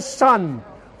punished his Son.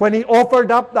 When he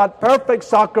offered up that perfect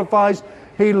sacrifice,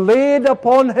 he laid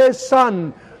upon his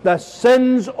Son the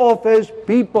sins of his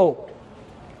people.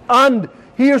 And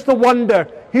here's the wonder,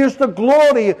 here's the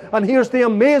glory, and here's the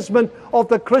amazement of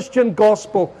the Christian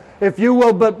gospel. If you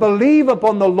will but believe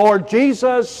upon the Lord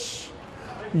Jesus,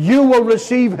 you will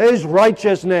receive his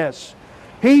righteousness.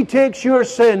 He takes your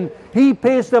sin. He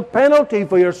pays the penalty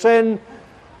for your sin.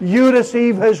 You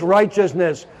receive his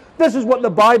righteousness. This is what the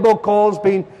Bible calls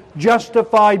being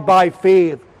justified by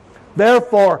faith.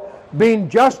 Therefore, being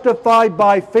justified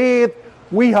by faith,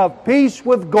 we have peace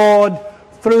with God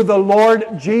through the Lord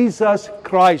Jesus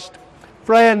Christ.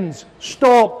 Friends,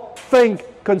 stop, think,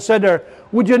 consider.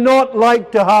 Would you not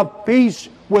like to have peace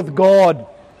with God?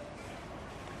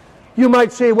 You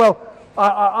might say, well,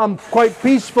 I'm quite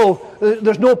peaceful.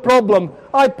 There's no problem.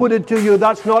 I put it to you,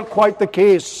 that's not quite the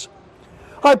case.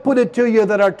 I put it to you,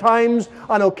 there are times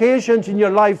and occasions in your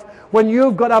life when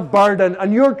you've got a burden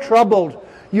and you're troubled.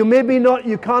 You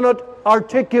cannot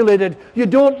articulate it. You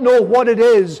don't know what it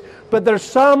is, but there's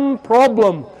some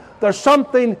problem. There's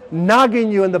something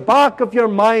nagging you in the back of your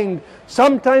mind.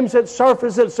 Sometimes it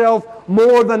surfaces itself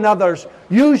more than others,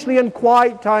 usually in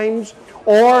quiet times,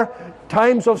 or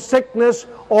times of sickness,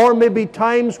 or maybe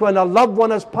times when a loved one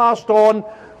has passed on.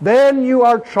 Then you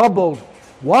are troubled.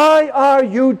 Why are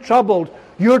you troubled?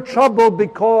 You're troubled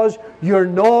because you're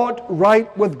not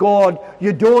right with God.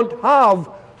 You don't have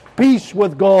peace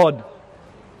with God.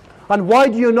 And why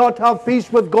do you not have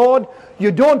peace with God?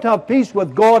 You don't have peace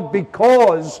with God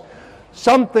because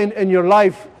something in your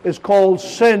life is called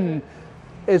sin,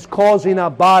 is causing a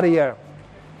barrier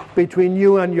between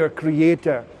you and your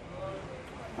Creator.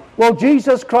 Well,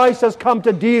 Jesus Christ has come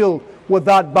to deal with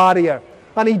that barrier,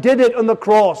 and he did it on the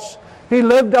cross. He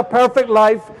lived a perfect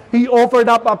life. He offered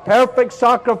up a perfect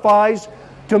sacrifice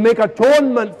to make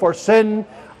atonement for sin,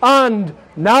 and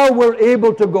now we're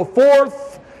able to go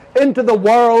forth into the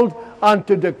world and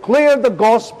to declare the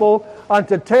gospel and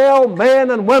to tell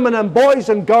men and women and boys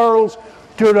and girls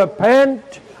to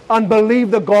repent and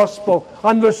believe the gospel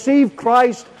and receive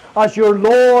Christ as your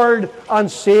Lord and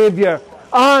Savior.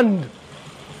 And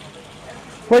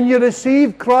when you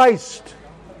receive Christ,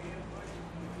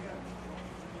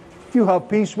 you have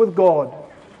peace with God.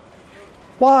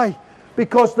 Why?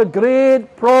 Because the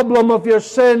great problem of your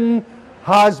sin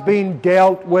has been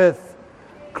dealt with.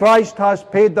 Christ has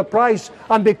paid the price,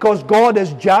 and because God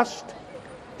is just,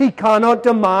 he cannot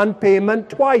demand payment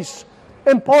twice.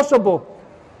 Impossible.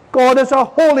 God is a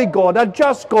holy God, a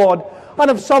just God,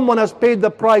 and if someone has paid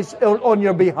the price on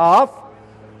your behalf,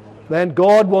 then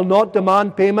God will not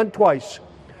demand payment twice.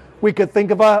 We could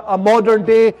think of a modern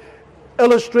day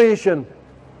illustration.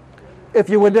 If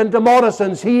you went into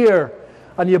Morrison's here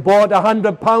and you bought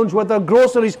 £100 worth of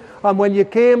groceries, and when you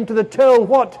came to the till,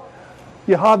 what?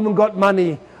 You haven't got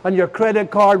money and your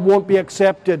credit card won't be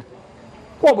accepted.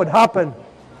 What would happen?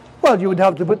 Well, you would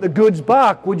have to put the goods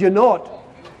back, would you not?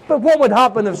 But what would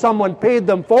happen if someone paid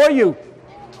them for you?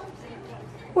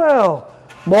 Well,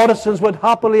 Morrison's would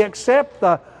happily accept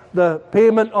the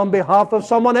payment on behalf of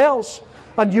someone else,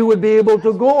 and you would be able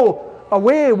to go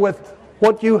away with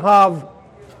what you have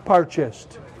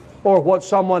purchased or what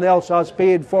someone else has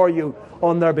paid for you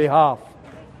on their behalf.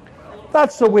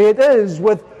 That's the way it is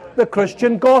with the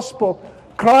Christian gospel.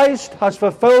 Christ has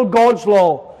fulfilled God's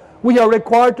law. We are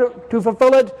required to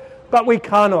fulfill it, but we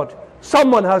cannot.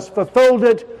 Someone has fulfilled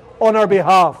it on our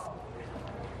behalf.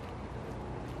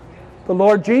 The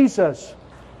Lord Jesus.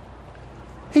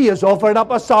 He has offered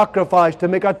up a sacrifice to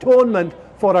make atonement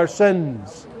for our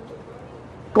sins.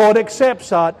 God accepts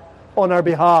that on our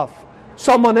behalf.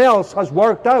 Someone else has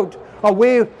worked out a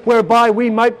way whereby we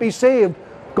might be saved.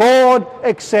 God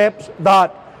accepts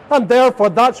that. And therefore,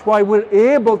 that's why we're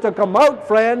able to come out,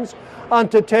 friends, and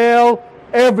to tell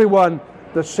everyone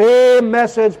the same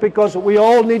message because we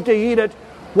all need to heed it.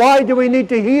 Why do we need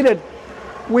to heed it?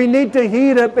 We need to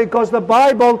heed it because the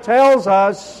Bible tells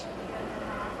us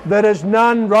there is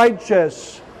none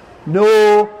righteous,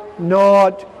 no,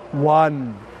 not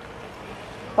one.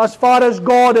 As far as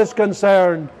God is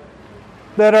concerned,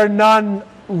 there are none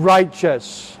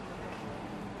righteous.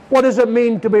 What does it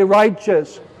mean to be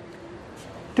righteous?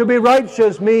 To be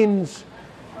righteous means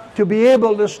to be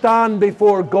able to stand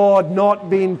before God not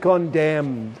being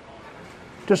condemned.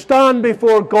 To stand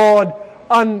before God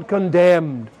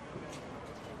uncondemned.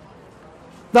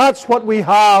 That's what we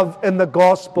have in the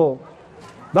gospel.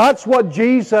 That's what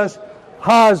Jesus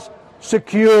has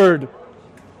secured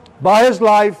by His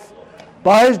life,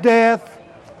 by His death,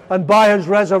 and by His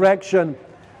resurrection.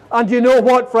 And you know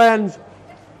what, friends?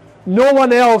 No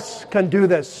one else can do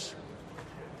this.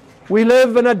 We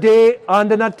live in a day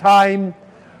and in a time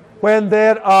when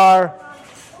there are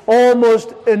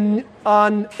almost an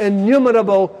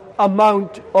innumerable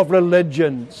amount of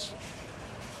religions.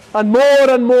 And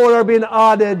more are being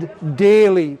added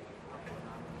daily.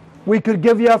 We could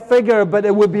give you a figure, but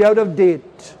it would be out of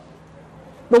date.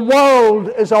 The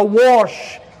world is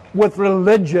awash with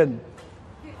religion.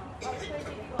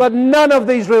 But none of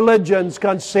these religions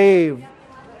can save.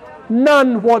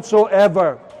 None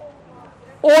whatsoever.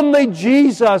 Only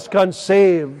Jesus can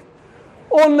save.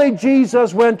 Only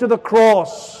Jesus went to the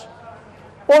cross.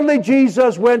 Only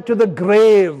Jesus went to the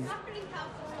grave.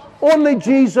 Only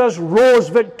Jesus rose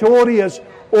victorious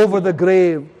over the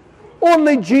grave.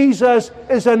 Only Jesus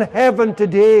is in heaven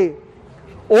today.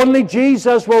 Only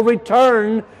Jesus will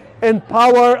return in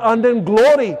power and in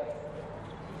glory.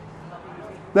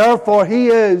 Therefore, He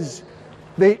is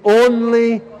the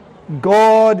only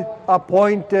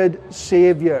God-appointed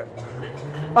Savior.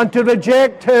 And to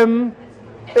reject Him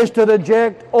is to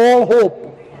reject all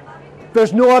hope.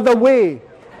 There's no other way.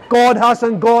 God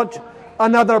hasn't got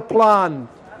another plan.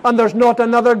 And there's not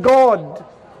another God.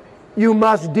 You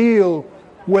must deal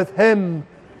with Him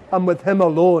and with Him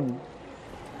alone.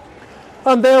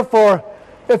 And therefore,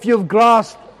 if you've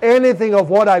grasped anything of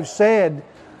what I've said,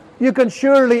 you can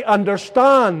surely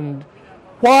understand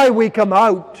why we come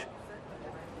out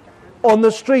on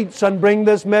the streets and bring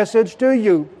this message to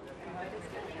you.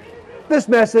 This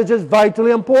message is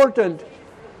vitally important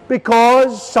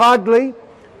because, sadly,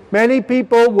 many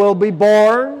people will be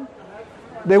born.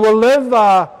 They will live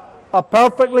a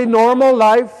perfectly normal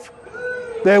life.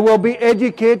 They will be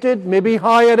educated, maybe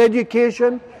higher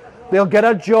education. They'll get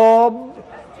a job.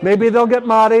 Maybe they'll get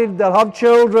married. They'll have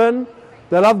children.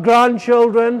 They'll have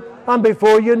grandchildren. And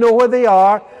before you know where they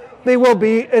are, they will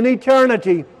be in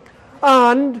eternity.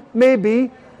 And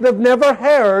maybe they've never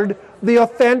heard the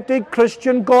authentic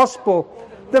Christian gospel.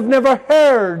 They've never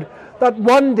heard that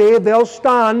one day they'll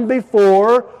stand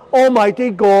before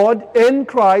Almighty God in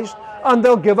Christ and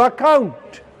they'll give account.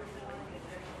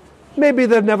 Maybe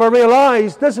they've never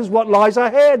realized this is what lies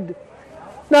ahead.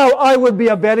 Now, I would be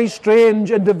a very strange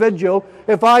individual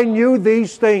if I knew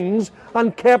these things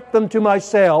and kept them to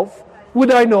myself.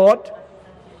 Would I not?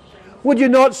 Would you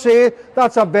not say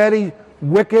that's a very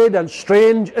wicked and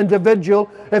strange individual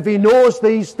if he knows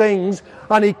these things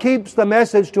and he keeps the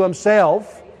message to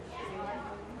himself?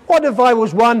 What if I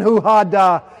was one who had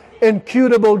an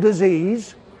incurable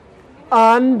disease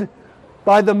and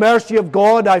by the mercy of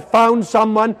God I found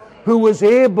someone who was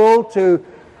able to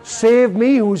save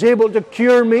me, who was able to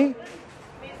cure me,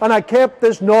 and I kept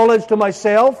this knowledge to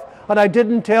myself and I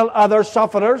didn't tell other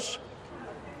sufferers?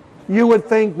 You would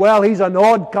think, well, he's an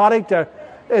odd character.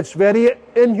 It's very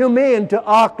inhumane to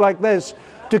act like this,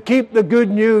 to keep the good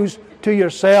news to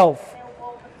yourself.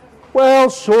 Well,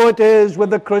 so it is with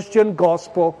the Christian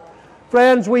gospel.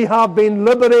 Friends, we have been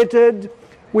liberated,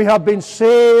 we have been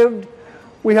saved,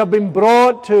 we have been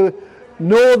brought to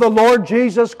know the Lord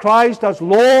Jesus Christ as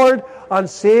Lord and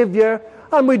Savior,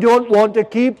 and we don't want to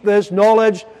keep this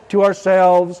knowledge to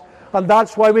ourselves. And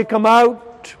that's why we come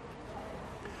out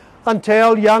and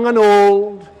tell young and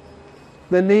old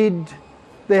the need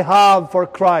they have for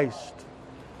Christ.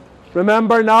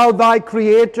 Remember now thy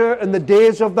Creator in the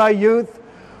days of thy youth,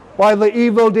 while the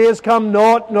evil days come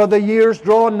not, nor the years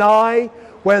draw nigh,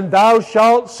 when thou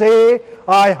shalt say,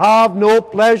 I have no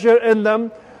pleasure in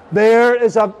them. There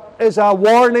is a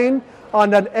warning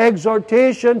and an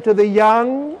exhortation to the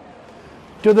young,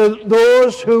 to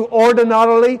those who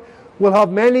ordinarily will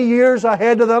have many years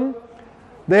ahead of them.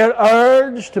 They're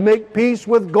urged to make peace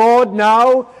with God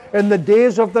now in the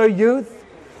days of their youth.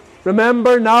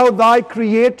 Remember now thy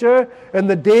Creator in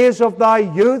the days of thy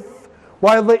youth,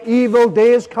 while the evil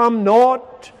days come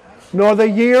not, nor the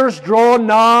years draw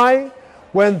nigh,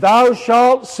 when thou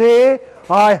shalt say,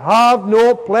 I have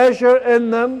no pleasure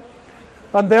in them.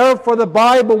 And therefore the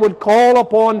Bible would call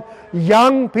upon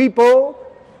young people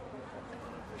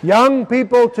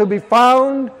to be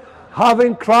found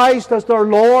having Christ as their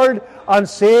Lord and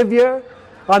Savior,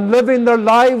 and living their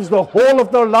lives, the whole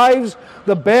of their lives,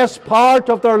 the best part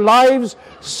of their lives,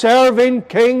 serving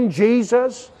King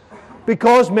Jesus.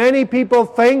 Because many people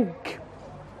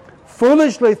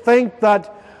foolishly think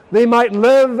that they might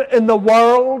live in the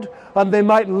world and they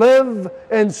might live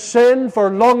in sin for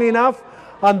long enough,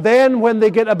 and then when they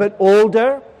get a bit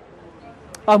older,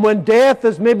 and when death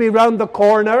is maybe round the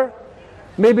corner,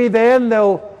 maybe then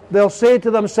they'll say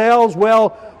to themselves,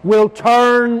 well, we'll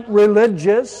turn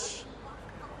religious,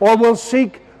 or we'll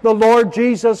seek the Lord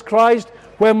Jesus Christ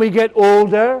when we get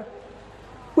older.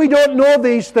 We don't know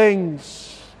these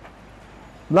things.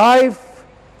 Life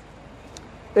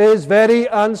is very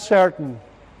uncertain.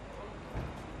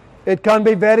 It can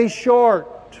be very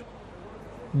short.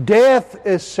 Death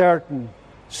is certain.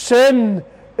 Sin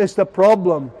is the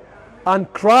problem.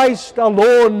 And Christ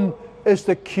alone is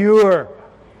the cure.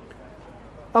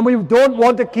 And we don't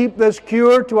want to keep this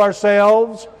cure to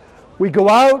ourselves. We go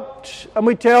out and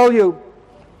we tell you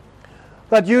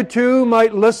that you too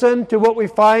might listen to what we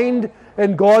find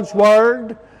in God's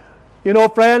Word. You know,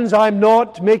 friends, I'm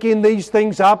not making these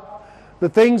things up. The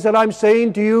things that I'm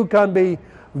saying to you can be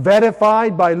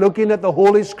verified by looking at the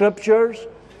Holy Scriptures.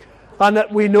 And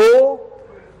that we know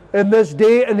in this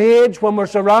day and age when we're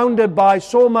surrounded by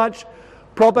so much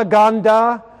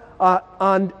propaganda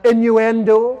and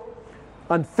innuendo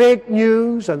and fake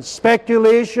news and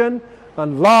speculation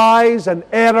and lies and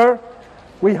error,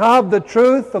 we have the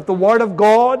truth of the Word of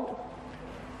God.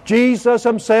 Jesus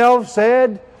Himself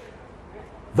said,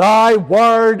 "Thy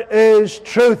Word is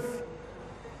truth."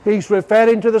 He's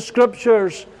referring to the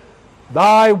Scriptures.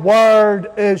 Thy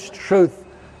Word is truth.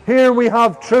 Here we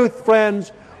have truth,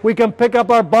 friends. We can pick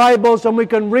up our Bibles and we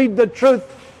can read the truth.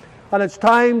 And it's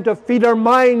time to feed our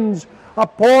minds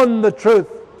upon the truth.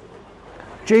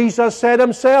 Jesus said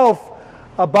Himself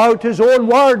about His own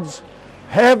words,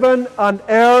 "Heaven and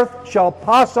earth shall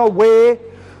pass away,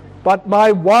 but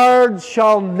my words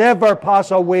shall never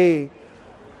pass away."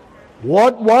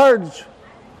 What words?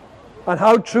 And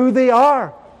how true they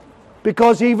are.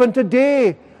 Because even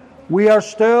today, we are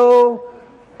still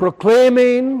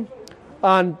proclaiming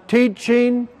and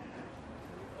teaching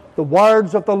the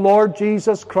words of the Lord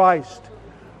Jesus Christ.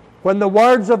 When the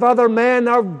words of other men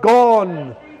are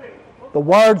gone, the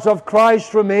words of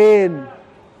Christ remain.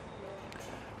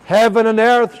 Heaven and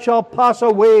earth shall pass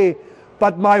away,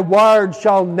 but my words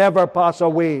shall never pass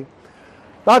away.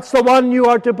 That's the one you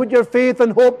are to put your faith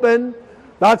and hope in.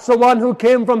 That's the one who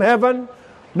came from heaven.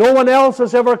 No one else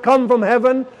has ever come from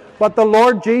heaven but the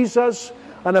Lord Jesus.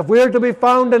 And if we're to be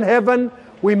found in heaven,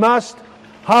 we must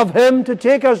have Him to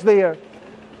take us there.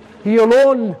 He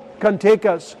alone can take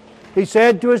us. He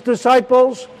said to His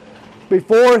disciples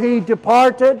before He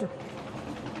departed,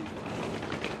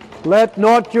 "Let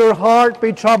not your heart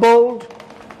be troubled.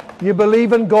 You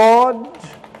believe in God,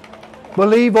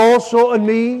 believe also in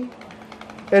me.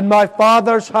 In my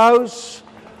Father's house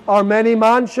are many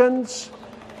mansions.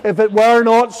 If it were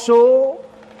not so,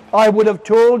 I would have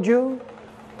told you.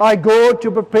 I go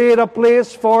to prepare a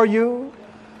place for you,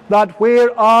 that where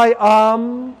I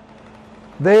am,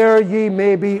 there ye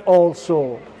may be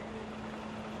also."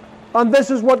 And this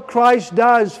is what Christ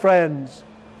does, friends.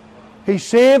 He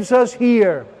saves us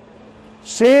here,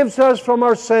 saves us from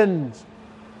our sins.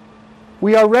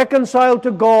 We are reconciled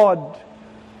to God,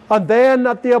 and then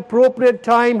at the appropriate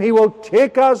time He will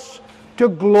take us to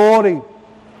glory,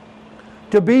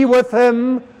 to be with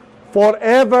Him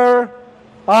forever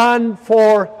and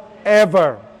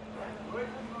forever.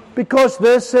 Because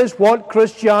this is what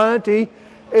Christianity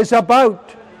is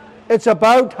about. It's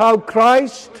about how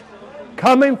Christ,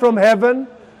 coming from heaven,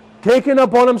 taking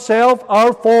upon Himself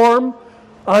our form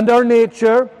and our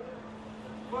nature,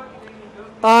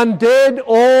 and did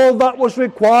all that was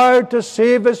required to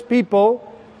save His people,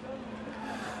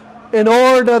 in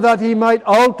order that He might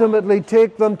ultimately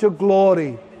take them to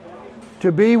glory,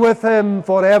 to be with Him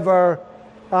forever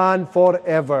and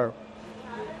forever.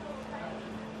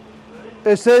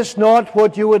 Is this not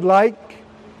what you would like?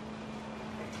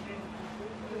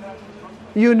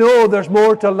 You know there's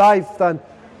more to life than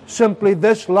simply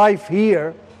this life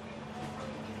here.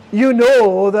 You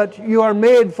know that you are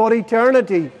made for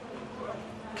eternity.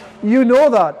 You know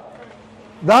that.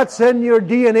 That's in your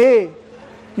DNA.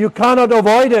 You cannot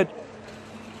avoid it.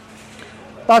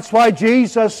 That's why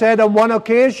Jesus said on one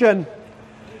occasion,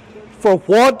 "For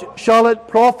what shall it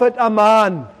profit a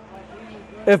man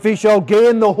if he shall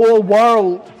gain the whole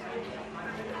world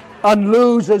and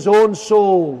lose his own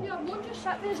soul?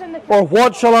 Or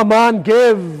what shall a man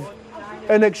give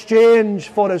in exchange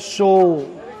for his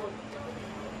soul?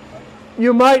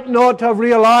 You might not have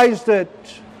realized it,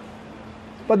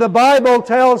 but the Bible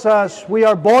tells us we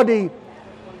are body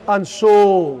and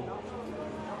soul.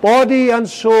 Body and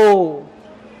soul.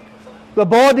 The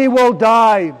body will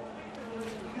die.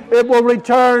 It will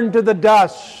return to the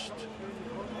dust.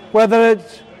 Whether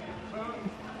it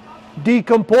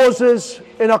decomposes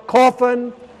in a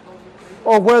coffin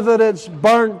or whether it's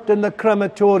burnt in the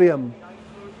crematorium,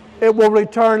 it will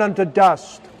return unto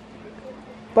dust.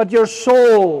 But your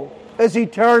soul is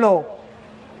eternal.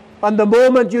 And the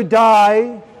moment you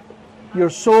die, your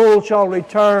soul shall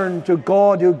return to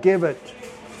God who gave it.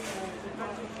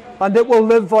 And it will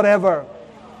live forever.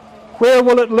 Where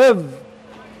will it live?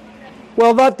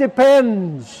 Well, that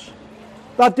depends.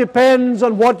 That depends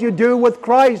on what you do with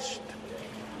Christ.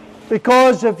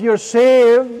 Because if you're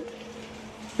saved,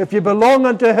 if you belong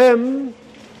unto Him,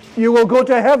 you will go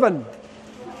to heaven.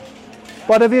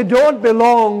 But if you don't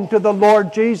belong to the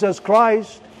Lord Jesus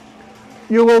Christ,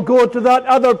 you will go to that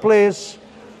other place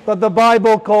that the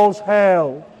Bible calls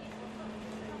hell.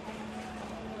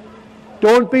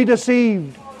 Don't be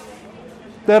deceived.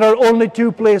 There are only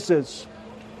two places.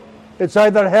 It's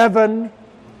either heaven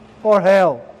or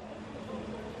hell.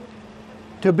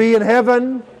 To be in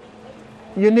heaven,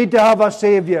 you need to have a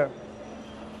Savior.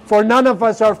 For none of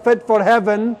us are fit for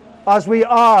heaven as we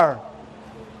are.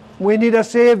 We need a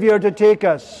Savior to take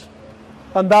us.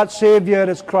 And that Savior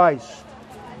is Christ.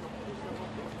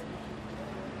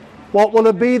 What will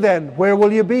it be then? Where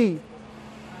will you be?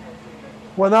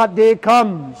 When that day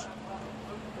comes,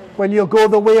 when you'll go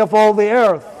the way of all the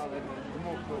earth,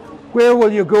 where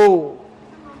will you go?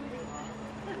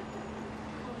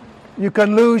 You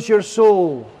can lose your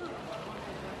soul.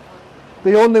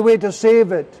 The only way to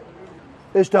save it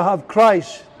is to have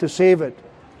Christ to save it.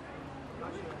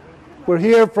 We're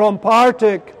here from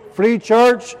Partick Free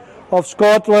Church of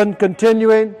Scotland,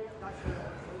 continuing.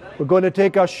 We're going to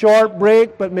take a short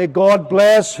break, but may God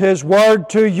bless His word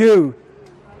to you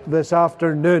this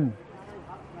afternoon.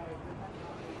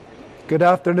 Good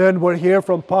afternoon. We're here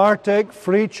from Partick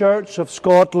Free Church of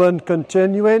Scotland,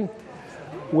 continuing.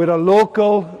 We're a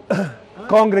local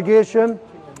congregation.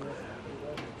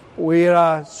 We're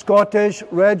a Scottish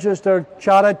registered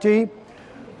charity.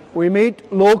 We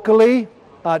meet locally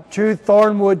at 2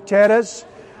 Thornwood Terrace.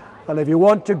 And if you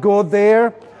want to go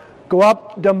there, go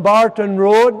up Dumbarton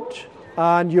Road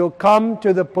and you'll come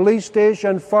to the police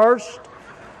station first.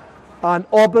 And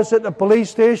opposite the police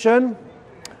station,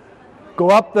 go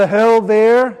up the hill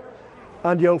there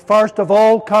and you'll first of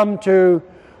all come to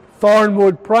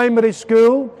Thornwood Primary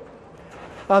School.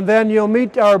 And then you'll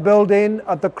meet our building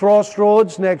at the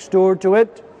crossroads next door to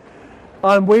it.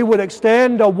 And we would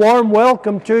extend a warm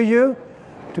welcome to you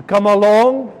to come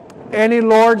along any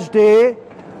Lord's Day,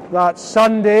 that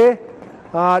Sunday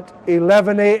at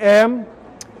 11 a.m.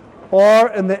 or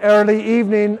in the early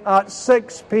evening at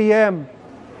 6 p.m.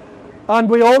 And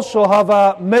we also have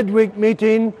a midweek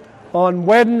meeting on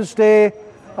Wednesday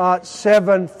at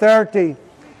 7:30.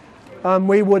 And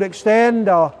we would extend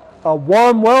a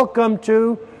warm welcome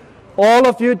to all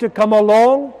of you to come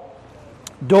along.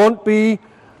 Don't be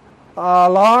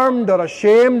alarmed or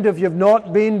ashamed if you've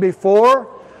not been before.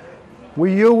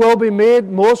 You will be made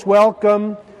most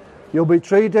welcome. You'll be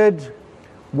treated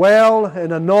well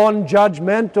in a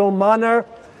non-judgmental manner,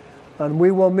 and we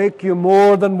will make you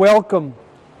more than welcome.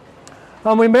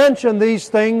 And we mention these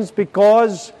things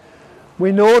because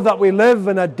we know that we live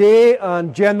in a day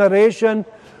and generation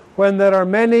when there are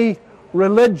many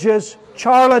religious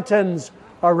charlatans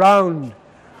around.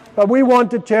 But we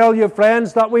want to tell you,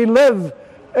 friends, that we live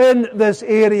in this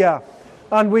area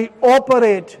and we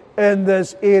operate in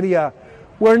this area.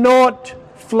 We're not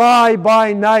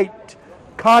fly-by-night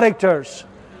characters.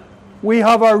 We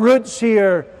have our roots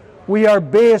here. We are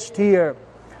based here.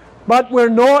 But we're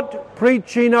not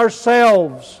preaching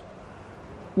ourselves.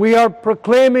 We are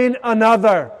proclaiming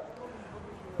another.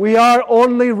 We are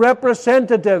only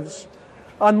representatives,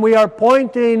 and we are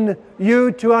pointing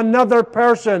you to another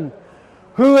person.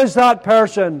 Who is that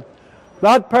person?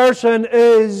 That person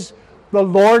is the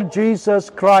Lord Jesus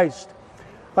Christ.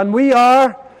 And we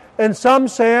are, in some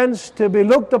sense, to be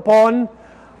looked upon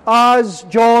as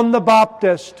John the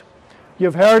Baptist.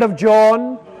 You've heard of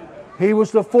John. He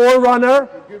was the forerunner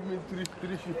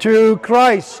to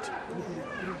Christ.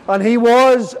 And he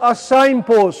was a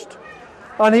signpost.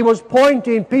 And he was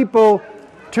pointing people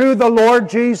to the Lord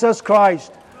Jesus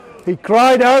Christ. He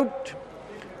cried out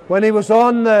when he was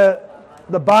on the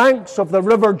banks of the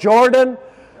River Jordan,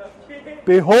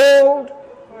 "Behold,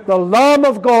 the Lamb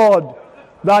of God,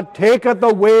 that taketh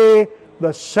away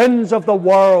the sins of the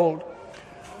world.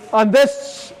 And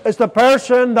this is the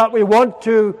person that we want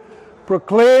to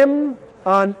proclaim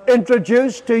and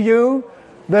introduce to you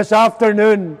this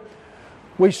afternoon.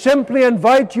 We simply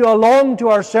invite you along to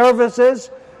our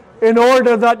services in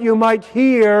order that you might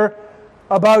hear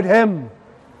about Him.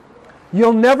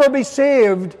 You'll never be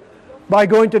saved by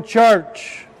going to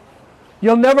church.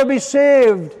 You'll never be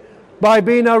saved by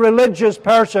being a religious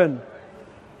person.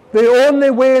 The only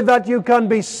way that you can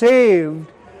be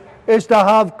saved is to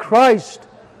have Christ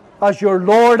as your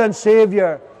Lord and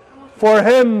Savior, for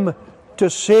Him to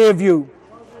save you.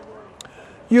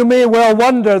 You may well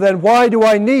wonder then, why do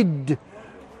I need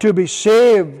to be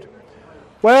saved?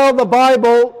 Well, the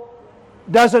Bible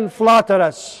doesn't flatter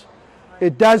us.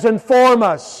 It does inform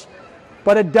us,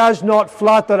 but it does not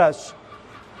flatter us.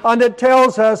 And it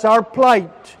tells us our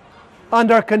plight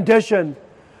and our condition.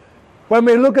 When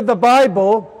we look at the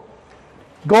Bible,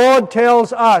 God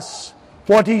tells us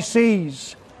what He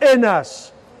sees in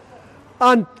us.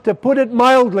 And to put it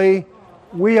mildly,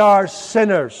 we are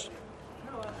sinners.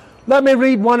 Let me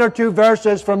read one or two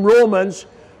verses from Romans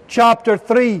chapter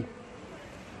 3.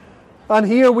 And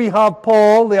here we have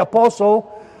Paul, the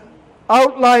apostle,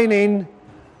 outlining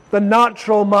the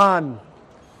natural man.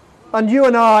 And you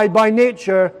and I, by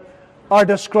nature, are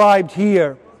described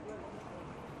here.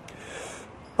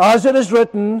 As it is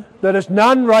written, there is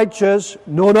none righteous,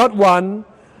 no, not one.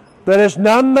 There is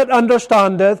none that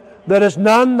understandeth, there is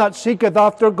none that seeketh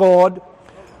after God.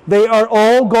 They are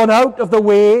all gone out of the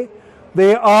way,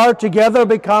 they are together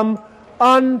become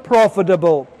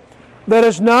unprofitable. There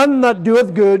is none that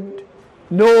doeth good,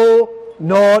 no,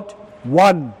 not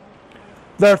one.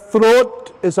 Their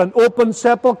throat is an open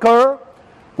sepulchre.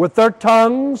 With their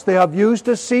tongues they have used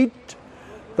deceit.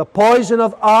 The poison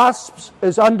of asps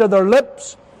is under their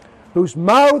lips, whose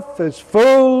mouth is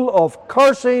full of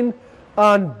cursing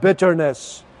and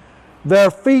bitterness. Their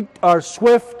feet are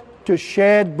swift to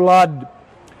shed blood.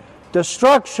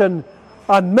 Destruction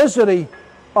and misery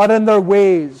are in their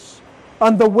ways,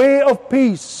 and the way of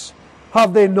peace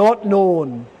have they not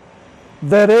known.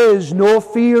 There is no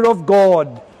fear of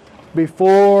God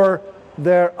before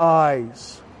their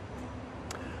eyes.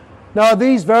 Now,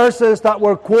 these verses that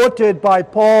were quoted by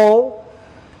Paul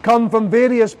come from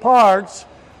various parts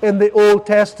in the Old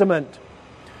Testament.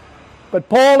 But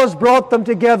Paul has brought them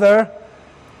together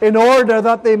in order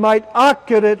that they might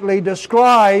accurately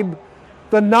describe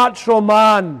the natural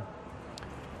man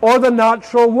or the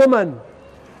natural woman.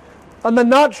 And the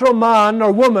natural man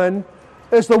or woman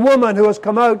is the woman who has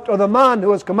come out, or the man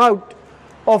who has come out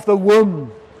of the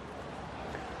womb.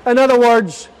 In other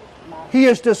words, he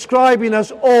is describing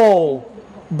us all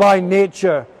by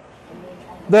nature.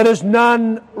 There is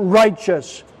none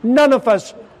righteous. None of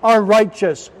us are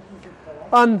righteous.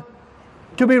 And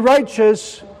to be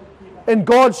righteous in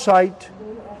God's sight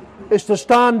is to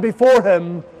stand before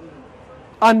Him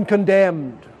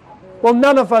uncondemned. Well,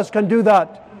 none of us can do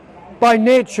that. By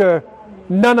nature,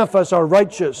 none of us are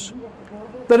righteous.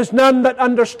 There is none that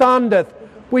understandeth.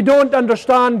 We don't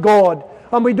understand God,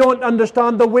 and we don't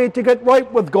understand the way to get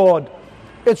right with God.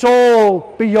 It's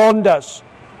all beyond us.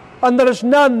 And there is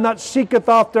none that seeketh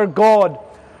after God.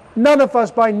 None of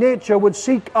us by nature would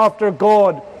seek after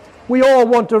God. We all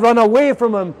want to run away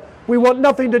from Him. We want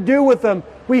nothing to do with Him.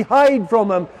 We hide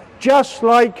from Him, just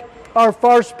like our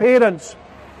first parents.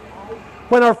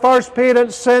 When our first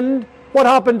parents sinned, what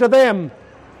happened to them?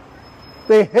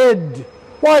 They hid.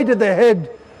 Why did they hid?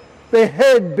 They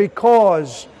hid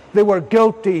because they were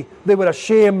guilty. They were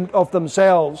ashamed of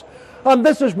themselves. And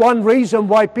this is one reason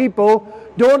why people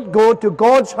don't go to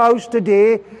God's house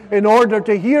today in order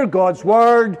to hear God's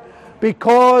word,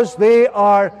 because they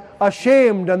are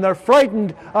ashamed and they're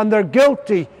frightened and they're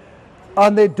guilty,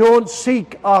 and they don't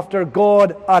seek after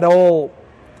God at all.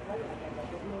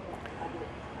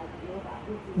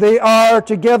 They are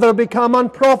together become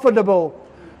unprofitable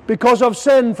because of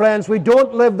sin, friends. We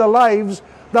don't live the lives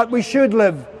that we should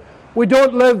live. We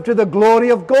don't live to the glory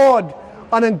of God,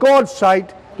 and in God's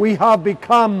sight we have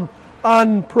become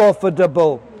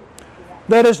unprofitable.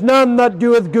 There is none that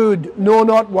doeth good, no,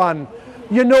 not one.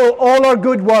 You know, all our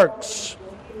good works,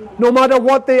 no matter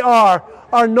what they are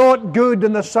not good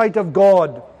in the sight of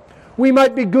God. We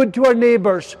might be good to our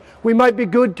neighbours. We might be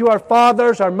good to our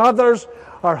fathers, our mothers,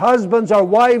 our husbands, our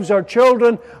wives, our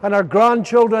children, and our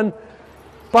grandchildren.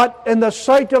 But in the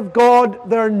sight of God,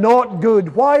 they're not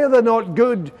good. Why are they not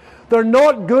good? They're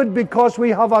not good because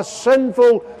we have a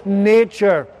sinful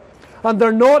nature. And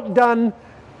they're not done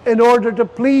in order to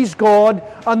please God,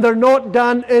 and they're not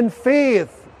done in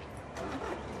faith.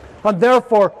 And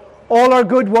therefore, all our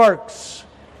good works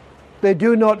they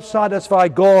do not satisfy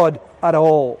God at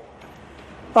all.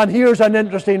 And here's an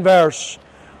interesting verse.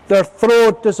 Their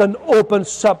throat is an open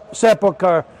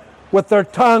sepulchre. With their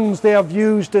tongues they have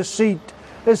used deceit.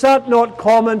 Is that not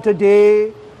common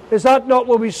today? Is that not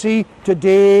what we see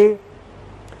today?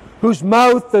 Whose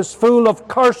mouth is full of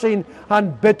cursing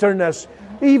and bitterness.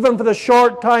 Even for the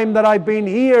short time that I've been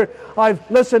here, I've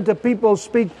listened to people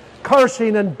speak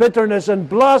cursing and bitterness and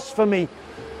blasphemy.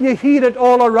 You hear it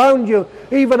all around you,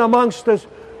 even amongst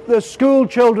the school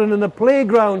children in the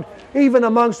playground, even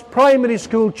amongst primary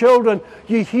school children.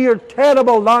 You hear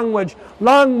terrible language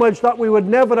that we would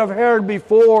never have heard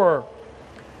before.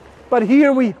 But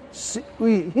here we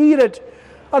hear it,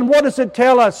 and what does it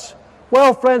tell us?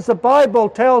 Well, friends, the Bible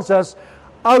tells us,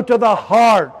 out of the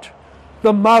heart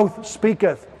the mouth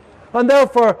speaketh. And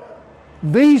therefore,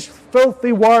 these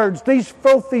filthy words, these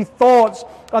filthy thoughts,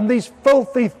 and these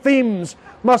filthy themes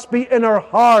must be in our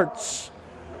hearts.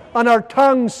 And our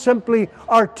tongues simply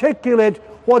articulate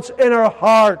what's in our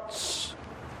hearts.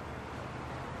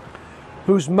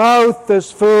 Whose mouth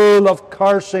is full of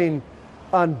cursing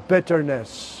and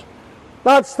bitterness.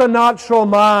 That's the natural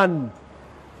man.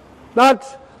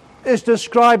 That is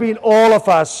describing all of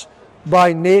us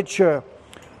by nature.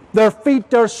 Their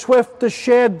feet are swift to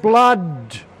shed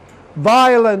blood,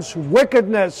 violence,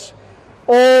 wickedness.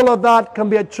 All of that can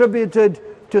be attributed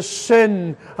to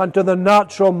sin and to the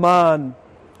natural man.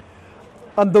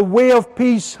 And the way of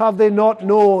peace have they not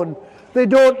known. They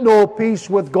don't know peace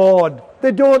with God.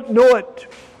 They don't know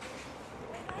it.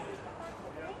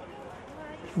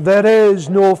 There is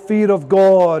no fear of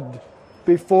God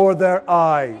before their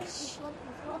eyes.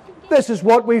 This is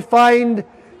what we find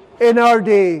in our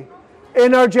day,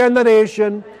 in our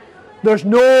generation. There's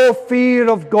no fear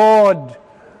of God.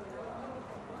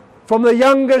 From the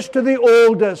youngest to the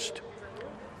oldest,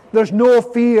 there's no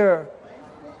fear.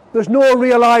 There's no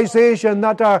realization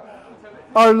that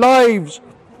our lives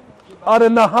are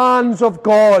in the hands of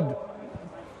God.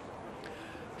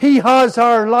 He has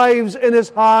our lives in His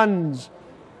hands.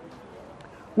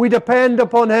 We depend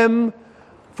upon Him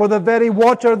for the very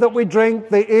water that we drink,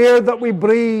 the air that we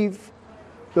breathe,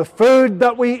 the food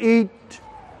that we eat,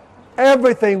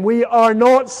 everything. We are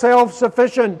not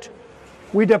self-sufficient.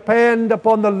 We depend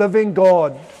upon the living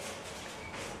God.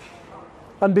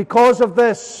 And because of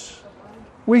this,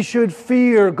 we should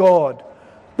fear God.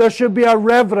 There should be a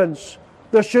reverence.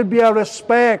 There should be a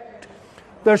respect.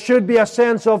 There should be a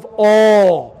sense of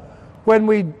awe when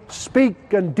we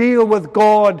speak and deal with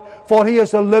God, for He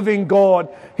is a living God.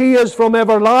 He is from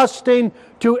everlasting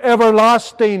to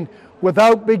everlasting,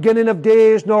 without beginning of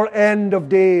days nor end of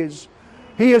days.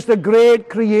 He is the great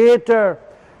Creator.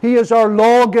 He is our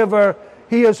lawgiver.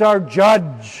 He is our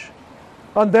judge.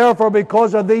 And therefore,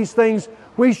 because of these things,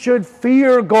 we should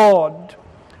fear God.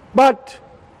 But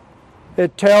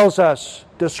it tells us,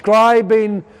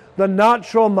 describing the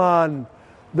natural man,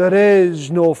 there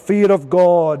is no fear of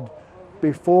God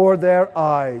before their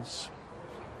eyes.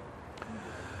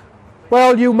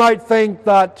 Well, you might think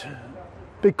that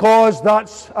because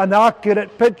that's an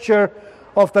accurate picture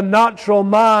of the natural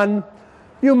man,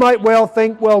 you might well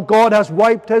think, well, God has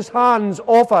wiped His hands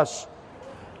off us.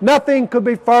 Nothing could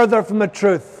be further from the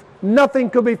truth. Nothing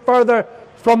could be further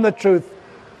from the truth.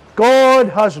 God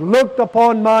has looked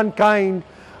upon mankind,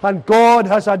 and God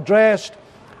has addressed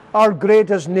our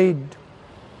greatest need.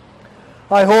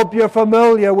 I hope you're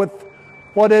familiar with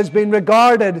what has been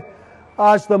regarded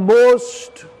as the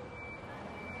most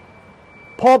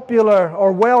popular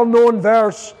or well-known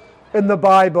verse in the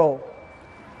Bible.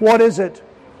 What is it?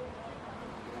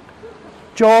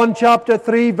 John chapter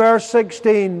 3, verse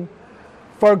 16.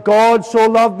 For God so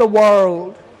loved the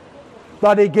world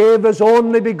that He gave His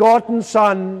only begotten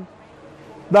Son,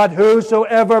 that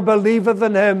whosoever believeth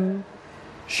in Him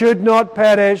should not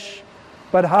perish,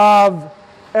 but have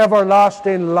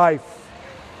everlasting life.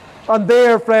 And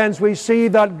there, friends, we see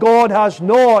that God has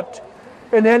not,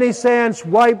 in any sense,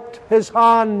 wiped His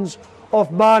hands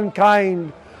of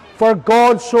mankind. For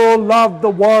God so loved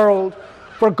the world,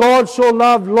 for God so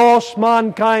loved lost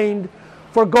mankind,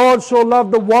 for God so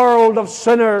loved the world of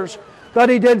sinners, that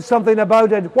He did something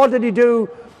about it. What did He do?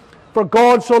 For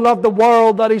God so loved the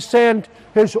world that He sent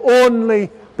His only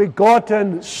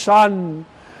begotten Son.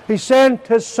 He sent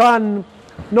His Son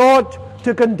not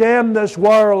to condemn this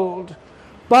world,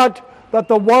 but that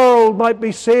the world might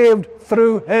be saved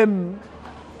through Him.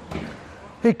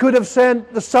 He could have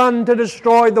sent the Son to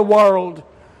destroy the world,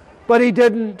 but He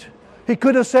didn't. He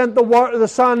could have sent the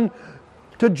Son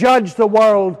to judge the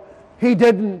world. He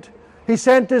didn't. He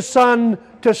sent His Son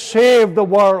to save the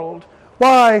world.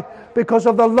 Why? Because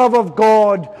of the love of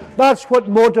God. That's what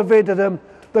motivated Him.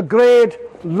 the great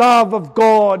love of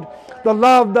God, the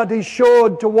love that He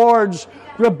showed towards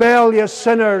rebellious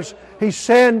sinners. He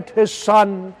sent His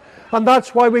Son. And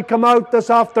that's why we come out this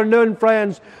afternoon,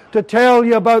 friends, to tell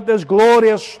you about this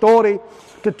glorious story,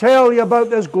 to tell you about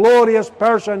this glorious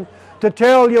person, to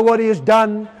tell you what He has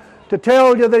done, to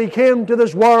tell you that He came to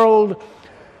this world.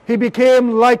 He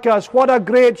became like us. What a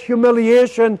great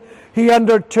humiliation He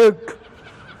undertook.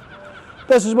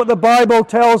 This is what the Bible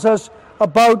tells us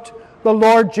about the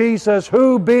Lord Jesus,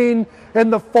 who being in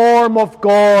the form of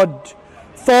God,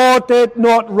 thought it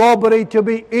not robbery to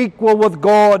be equal with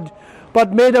God,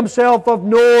 but made Himself of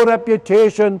no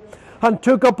reputation, and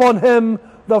took upon Him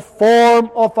the form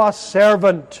of a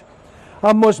servant,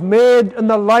 and was made in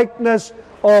the likeness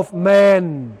of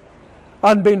men.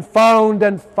 And being found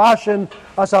in fashion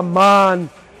as a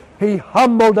man, He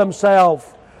humbled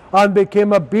Himself, and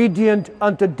became obedient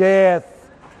unto death,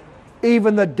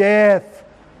 even the death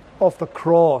of the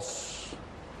cross.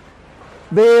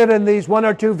 There in these one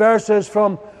or two verses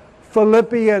from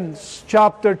Philippians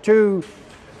chapter 2,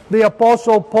 the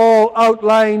Apostle Paul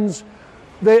outlines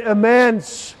the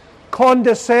immense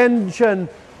condescension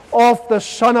of the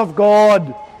Son of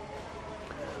God.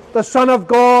 The Son of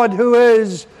God, who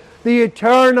is the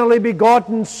eternally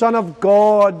begotten Son of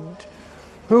God,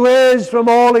 who is from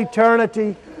all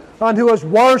eternity, and who is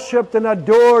worshipped and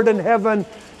adored in heaven,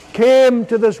 came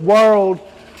to this world,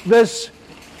 this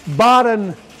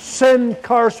barren,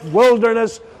 sin-cursed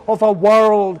wilderness of a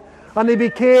world, and He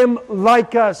became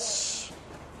like us.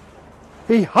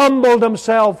 He humbled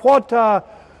Himself. What a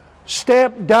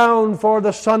step down for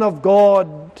the Son of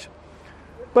God.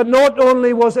 But not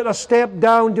only was it a step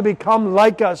down to become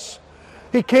like us,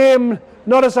 He came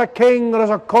not as a king or as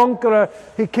a conqueror,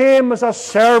 He came as a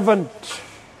servant.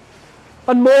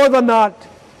 And more than that,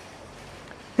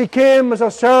 He came as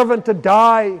a servant to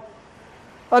die.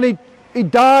 And He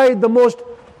died the most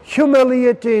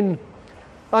humiliating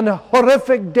and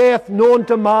horrific death known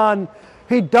to man.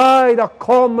 He died a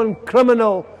common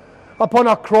criminal upon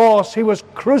a cross. He was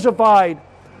crucified.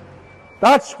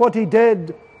 That's what He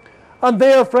did. And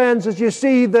there, friends, as you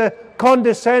see the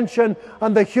condescension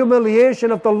and the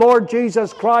humiliation of the Lord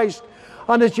Jesus Christ,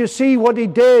 and as you see what He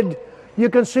did, you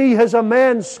can see His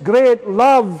immense, great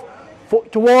love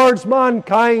towards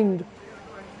mankind,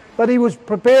 that He was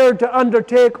prepared to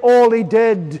undertake all He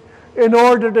did in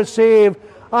order to save,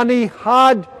 and He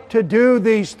had to do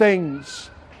these things.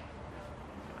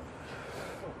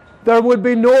 There would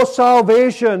be no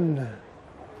salvation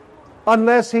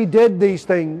unless He did these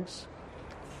things.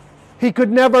 He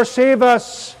could never save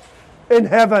us in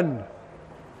heaven.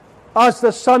 As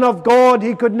the Son of God,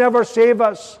 He could never save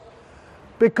us,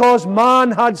 because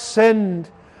man had sinned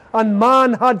and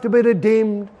man had to be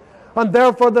redeemed, and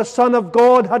therefore the Son of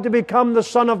God had to become the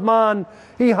Son of Man.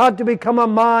 He had to become a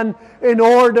man in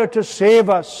order to save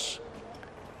us.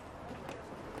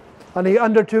 And He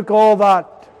undertook all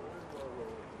that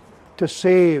to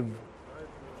save.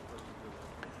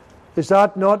 Is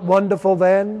that not wonderful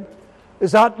then?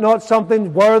 Is that not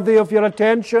something worthy of your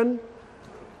attention?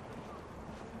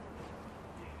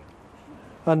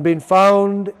 And being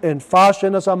found in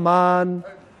fashion as a man,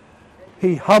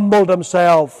 He humbled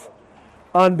Himself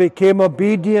and became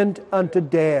obedient unto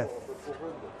death.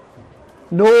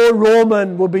 No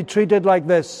Roman would be treated like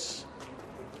this.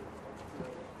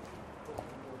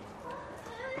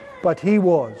 But He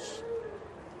was.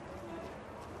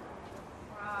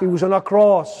 He was on a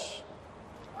cross.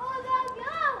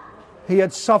 He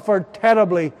had suffered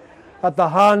terribly at the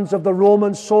hands of the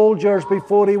Roman soldiers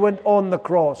before He went on the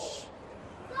cross.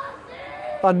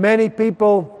 And many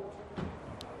people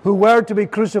who were to be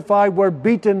crucified were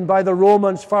beaten by the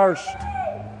Romans first.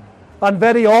 And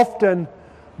very often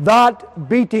that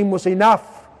beating was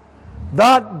enough.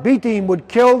 That beating would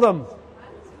kill them.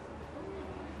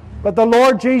 But the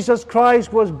Lord Jesus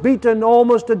Christ was beaten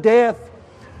almost to death.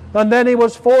 And then He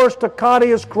was forced to carry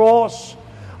His cross.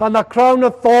 And the crown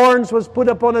of thorns was put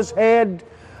upon His head.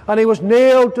 And He was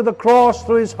nailed to the cross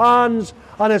through His hands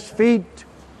and His feet.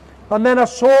 And then a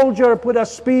soldier put a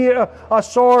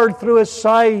sword through His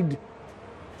side.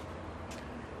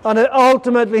 And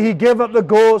ultimately He gave up the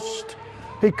ghost.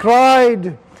 He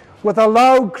cried with a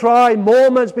loud cry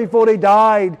moments before He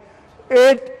died,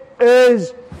 "It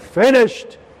is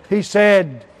finished," He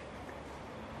said.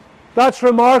 That's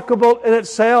remarkable in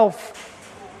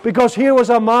itself, because here was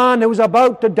a man who was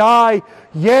about to die,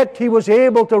 yet he was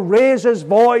able to raise his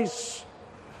voice.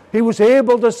 He was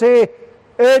able to say,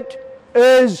 "It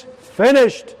is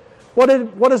finished." What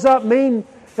does that mean?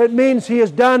 It means He has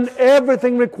done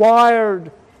everything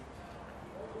required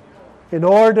in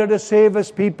order to save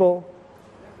His people.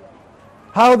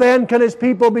 How then can His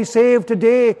people be saved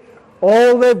today?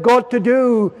 All they've got to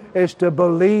do is to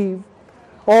believe.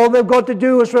 All they've got to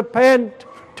do is repent,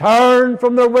 turn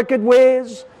from their wicked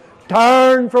ways,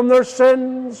 turn from their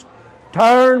sins,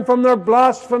 turn from their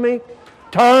blasphemy,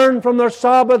 turn from their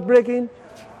Sabbath breaking,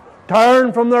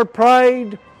 turn from their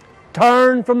pride,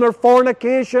 turn from their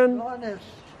fornication,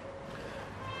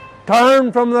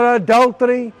 turn from their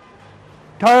adultery,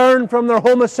 turn from their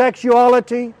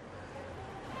homosexuality,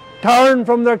 turn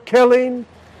from their killing,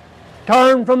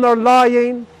 turn from their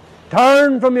lying,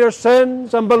 turn from your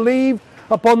sins and believe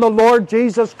upon the Lord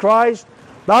Jesus Christ.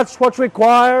 That's what's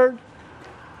required.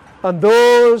 And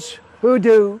those who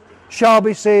do shall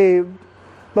be saved.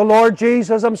 The Lord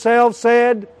Jesus Himself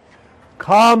said,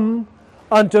 "Come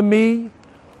unto me,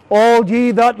 all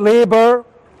ye that labor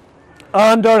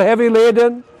and are heavy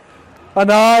laden,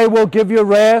 and I will give you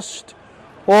rest."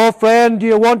 Oh friend, do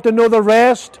you want to know the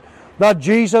rest that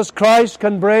Jesus Christ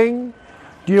can bring?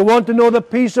 Do you want to know the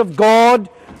peace of God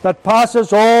that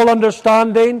passes all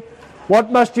understanding?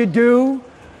 What must you do?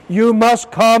 You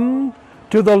must come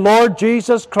to the Lord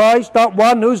Jesus Christ, that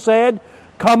one who said,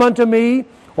 "Come unto me,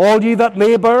 all ye that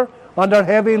labor and are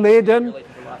heavy laden,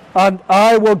 and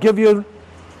I will give you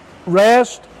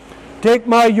rest. Take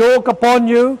my yoke upon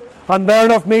you, and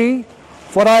learn of me,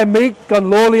 for I am meek and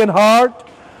lowly in heart,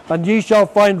 and ye shall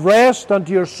find rest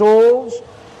unto your souls.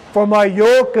 For my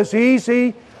yoke is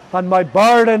easy, and my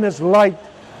burden is light."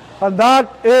 And that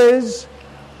is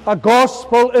a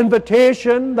gospel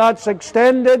invitation that's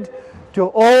extended to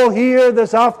all here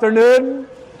this afternoon,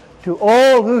 to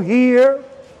all who hear.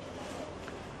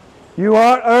 You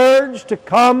are urged to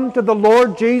come to the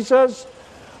Lord Jesus.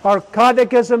 Our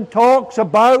catechism talks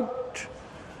about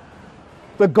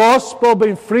the gospel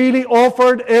being freely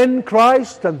offered in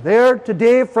Christ, and there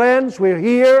today, friends, we're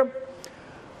here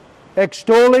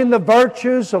extolling the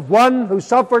virtues of one who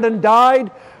suffered and died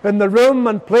in the room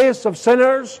and place of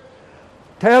sinners,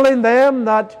 telling them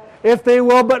that if they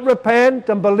will but repent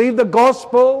and believe the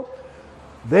gospel,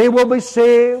 they will be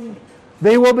saved.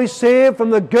 They will be saved from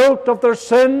the guilt of their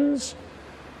sins.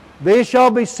 They shall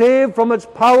be saved from its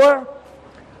power,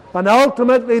 and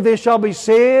ultimately they shall be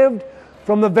saved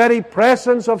from the very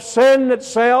presence of sin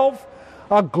itself.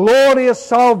 A glorious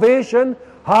salvation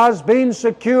has been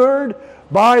secured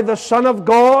by the Son of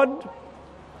God.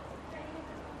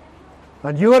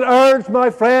 And you would urge, my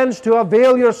friends, to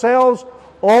avail yourselves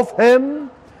of Him.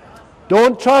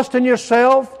 Don't trust in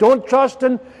yourself. Don't trust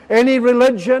in any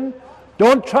religion.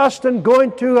 Don't trust in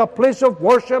going to a place of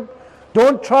worship.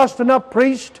 Don't trust in a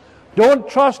priest. Don't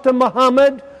trust in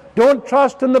Muhammad. Don't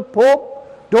trust in the Pope.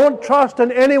 Don't trust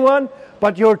in anyone,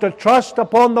 but you're to trust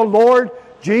upon the Lord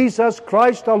Jesus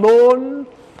Christ alone.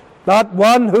 That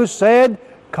one who said,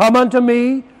 "Come unto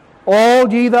me,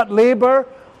 all ye that labor."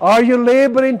 Are you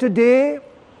laboring today?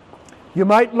 You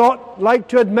might not like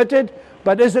to admit it,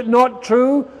 but is it not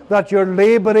true that you're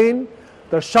laboring?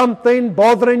 There's something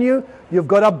bothering you. You've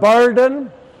got a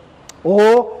burden.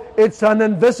 Oh, it's an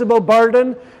invisible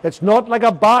burden. It's not like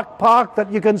a backpack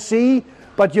that you can see,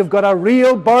 but you've got a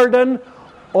real burden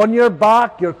on your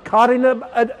back. You're carrying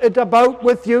it about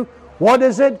with you. What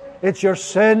is it? It's your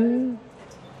sin.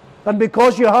 And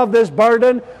because you have this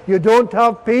burden, you don't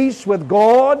have peace with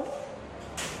God.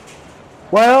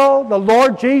 Well, the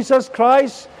Lord Jesus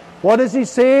Christ, what does He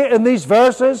say in these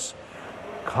verses?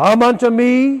 "Come unto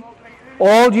me,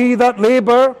 all ye that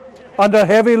labor and are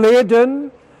heavy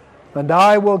laden, and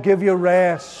I will give you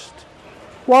rest."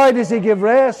 Why does He give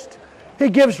rest? He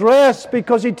gives rest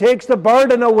because He takes the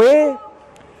burden away.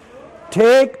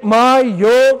 "Take my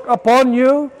yoke upon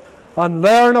you and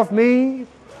learn of me."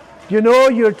 You know,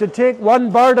 you're to take one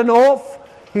burden off.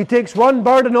 He takes one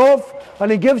burden off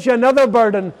and He gives you another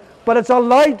burden. But it's a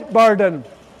light burden.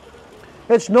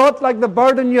 It's not like the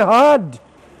burden you had.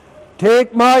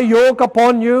 "Take my yoke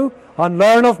upon you and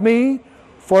learn of me,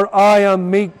 for I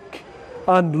am meek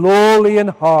and lowly in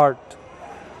heart,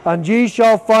 and ye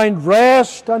shall find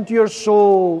rest unto your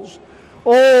souls."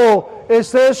 Oh,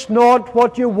 is this not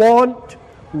what you want?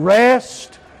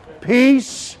 Rest,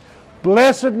 peace,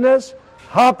 blessedness,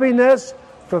 happiness,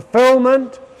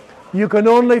 fulfillment. You can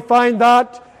only find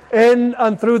that in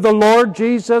and through the Lord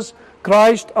Jesus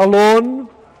Christ alone.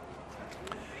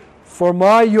 "For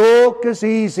my yoke is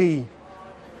easy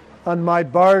and my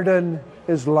burden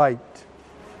is light."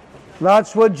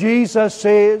 That's what Jesus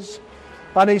says.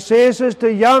 And He says this to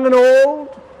young and old.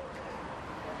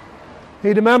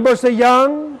 He remembers the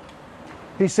young.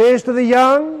 He says to the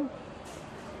young,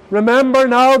 "Remember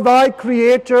now thy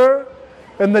Creator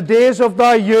in the days of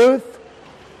thy youth,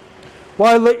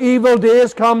 while the evil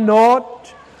days come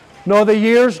not, nor the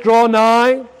years draw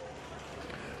nigh.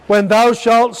 when thou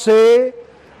shalt say,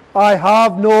 I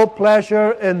have no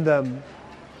pleasure in them.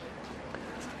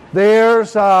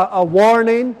 There's a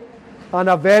warning and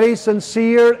a very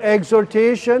sincere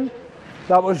exhortation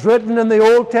that was written in the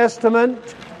Old Testament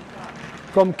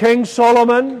from King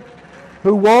Solomon,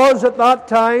 who was at that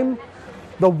time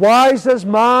the wisest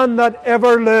man that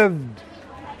ever lived.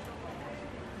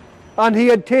 And he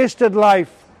had tasted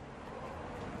life.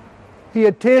 He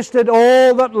had tasted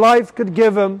all that life could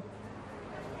give him.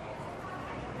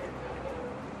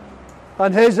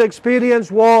 And his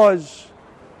experience was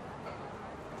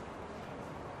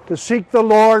to seek the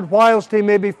Lord whilst he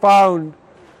may be found,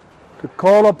 to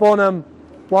call upon him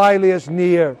while he is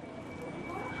near.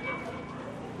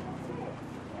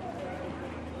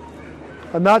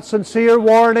 And that sincere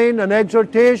warning and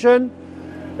exhortation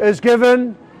is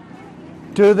given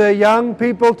to the young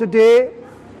people today,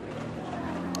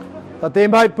 that they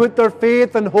might put their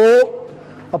faith and hope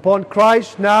upon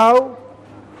Christ now,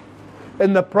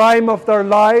 in the prime of their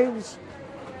lives,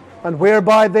 and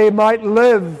whereby they might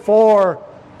live for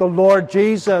the Lord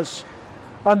Jesus,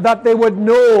 and that they would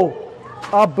know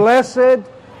a blessed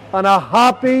and a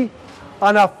happy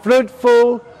and a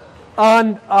fruitful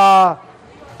and a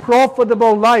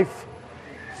profitable life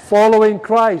following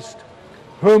Christ,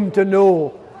 whom to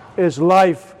know is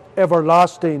life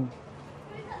everlasting.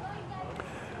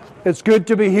 It's good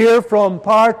to be here from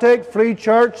Partick Free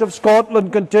Church of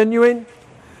Scotland continuing.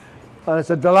 And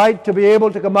it's a delight to be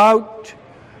able to come out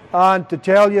and to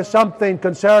tell you something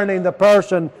concerning the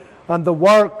person and the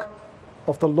work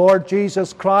of the Lord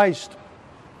Jesus Christ.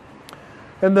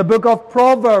 In the book of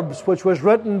Proverbs, which was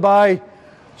written by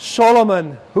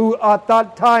Solomon, who at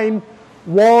that time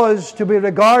was to be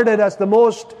regarded as the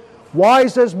most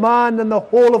wisest man in the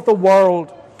whole of the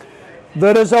world,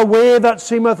 there is a way that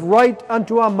seemeth right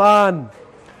unto a man,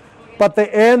 but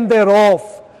the end thereof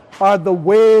are the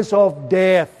ways of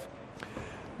death.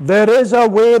 There is a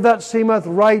way that seemeth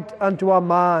right unto a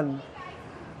man.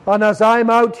 And as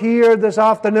I'm out here this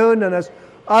afternoon, and as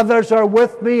others are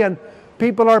with me, and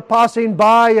people are passing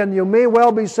by, and you may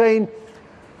well be saying,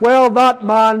 well, that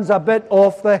man's a bit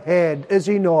off the head, is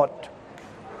he not?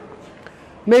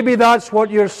 Maybe that's what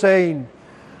you're saying.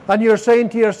 And you're saying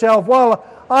to yourself, well,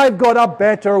 I've got a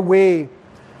better way.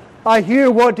 I hear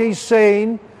what he's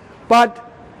saying, but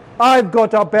I've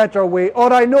got a better way.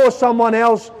 Or I know someone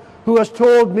else who has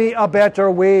told me a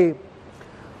better way.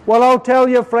 Well, I'll tell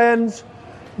you, friends,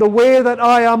 the way that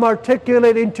I am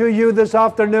articulating to you this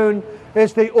afternoon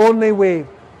is the only way.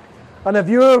 And if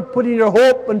you're putting your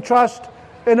hope and trust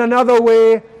in another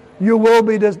way, you will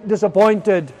be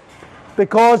disappointed.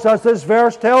 Because, as this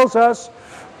verse tells us,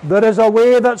 there is a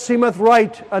way that seemeth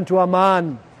right unto a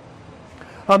man.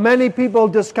 And many people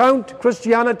discount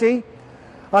Christianity,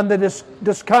 and they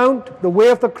discount the way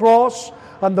of the cross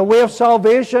and the way of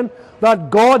salvation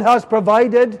that God has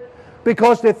provided,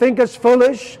 because they think it's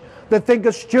foolish, they think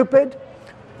it's stupid,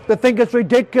 they think it's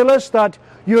ridiculous that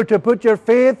you're to put your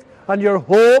faith and your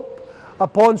hope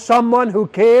upon someone who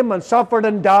came and suffered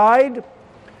and died.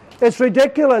 It's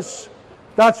ridiculous.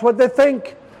 That's what they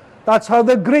think. That's how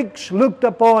the Greeks looked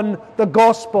upon the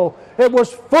gospel. It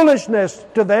was foolishness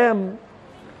to them.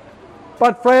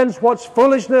 But friends, what's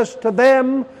foolishness to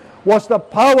them was the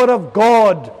power of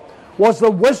God, was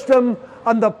the wisdom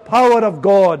and the power of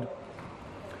God.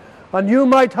 And you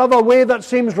might have a way that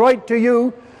seems right to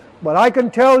you, but I can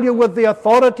tell you with the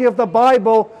authority of the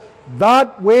Bible,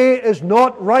 that way is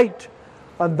not right,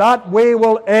 and that way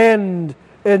will end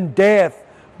in death.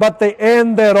 But the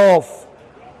end thereof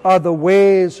are the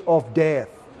ways of death.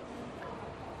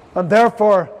 And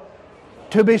therefore,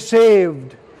 to be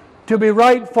saved, to be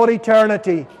right for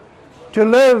eternity, to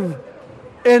live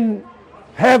in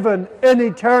heaven in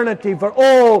eternity, for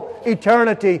all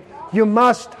eternity, you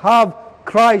must have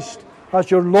Christ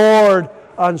as your Lord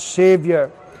and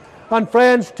Savior. And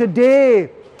friends,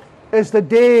 today is the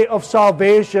day of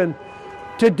salvation.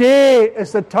 Today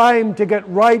is the time to get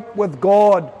right with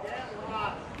God.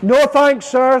 No thanks,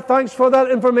 sir. Thanks for that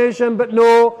information, but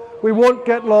no, we won't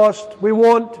get lost. We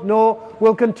won't. No,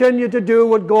 we'll continue to do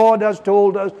what God has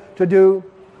told us to do.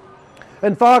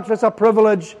 In fact, it's a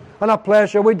privilege and a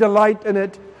pleasure. We delight in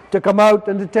it to come out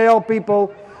and to tell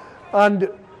people. And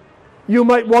you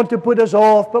might want to put us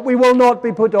off, but we will not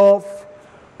be put off,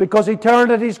 because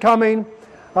eternity is coming,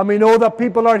 and we know that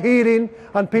people are hearing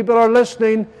and people are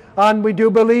listening, and we do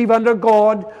believe under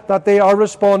God that they are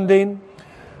responding.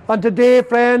 And today,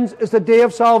 friends, is the day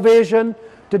of salvation.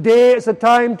 Today is the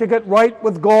time to get right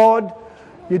with God.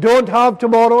 You don't have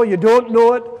tomorrow. You don't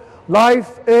know it.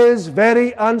 Life is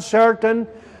very uncertain.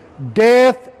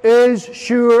 Death is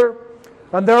sure.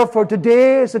 And therefore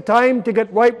today is the time to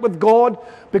get right with God,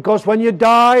 because when you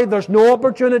die, there's no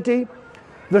opportunity.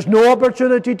 There's no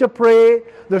opportunity to pray.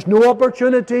 There's no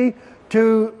opportunity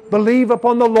to believe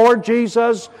upon the Lord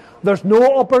Jesus. There's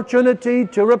no opportunity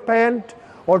to repent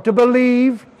or to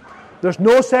believe. There's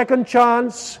no second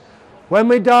chance. When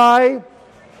we die,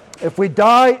 if we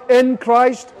die in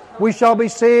Christ, we shall be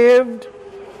saved.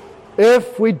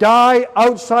 If we die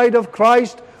outside of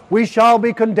Christ, we shall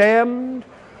be condemned.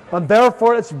 And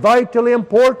therefore it's vitally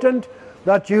important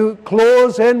that you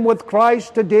close in with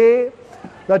Christ today,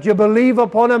 that you believe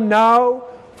upon Him now,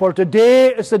 for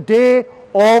today is the day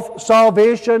of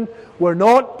salvation. We're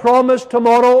not promised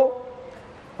tomorrow.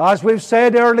 As we've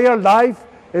said earlier, life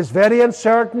is very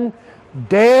uncertain.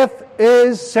 Death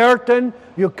is certain.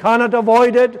 You cannot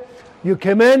avoid it. You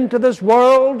came into this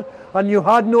world and you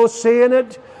had no say in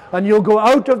it, and you'll go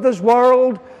out of this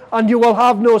world and you will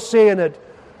have no say in it.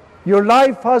 Your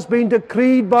life has been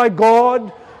decreed by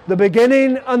God, the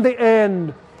beginning and the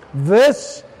end.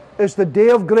 This is the day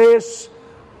of grace.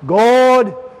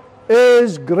 God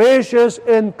is gracious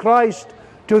in Christ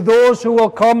to those who will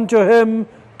come to Him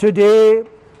today.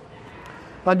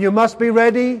 And you must be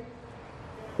ready.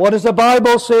 What does the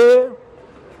Bible say?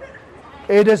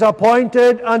 It is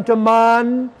appointed unto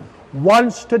man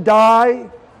once to die,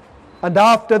 and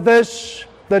after this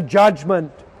the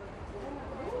judgment.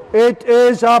 It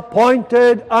is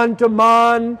appointed unto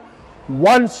man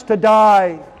once to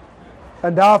die,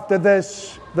 and after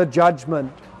this the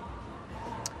judgment.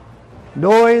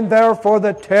 Knowing therefore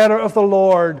the terror of the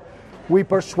Lord, we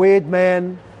persuade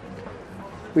men.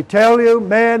 We tell you,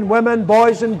 men, women,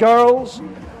 boys and girls,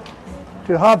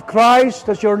 to have Christ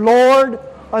as your Lord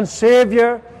and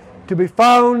Savior, to be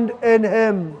found in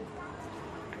Him,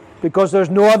 because there's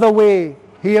no other way.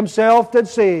 He Himself did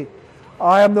say,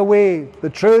 I am the way, the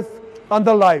truth, and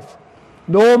the life.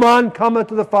 No man cometh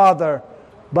to the Father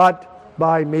but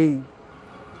by me.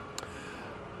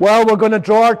 Well, we're going to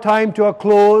draw our time to a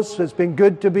close. It's been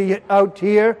good to be out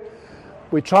here.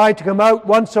 We try to come out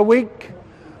once a week.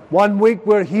 1 week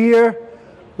we're here.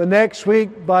 The next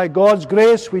week, by God's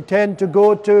grace, we tend to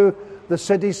go to the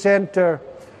city centre,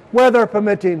 weather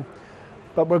permitting.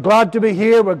 But we're glad to be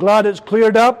here. We're glad it's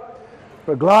cleared up.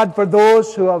 We're glad for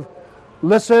those who have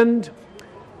listened.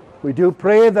 We do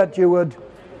pray that you would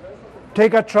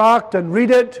take a tract and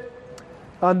read it,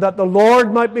 and that the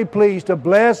Lord might be pleased to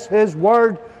bless His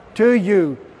word to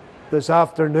you this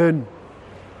afternoon.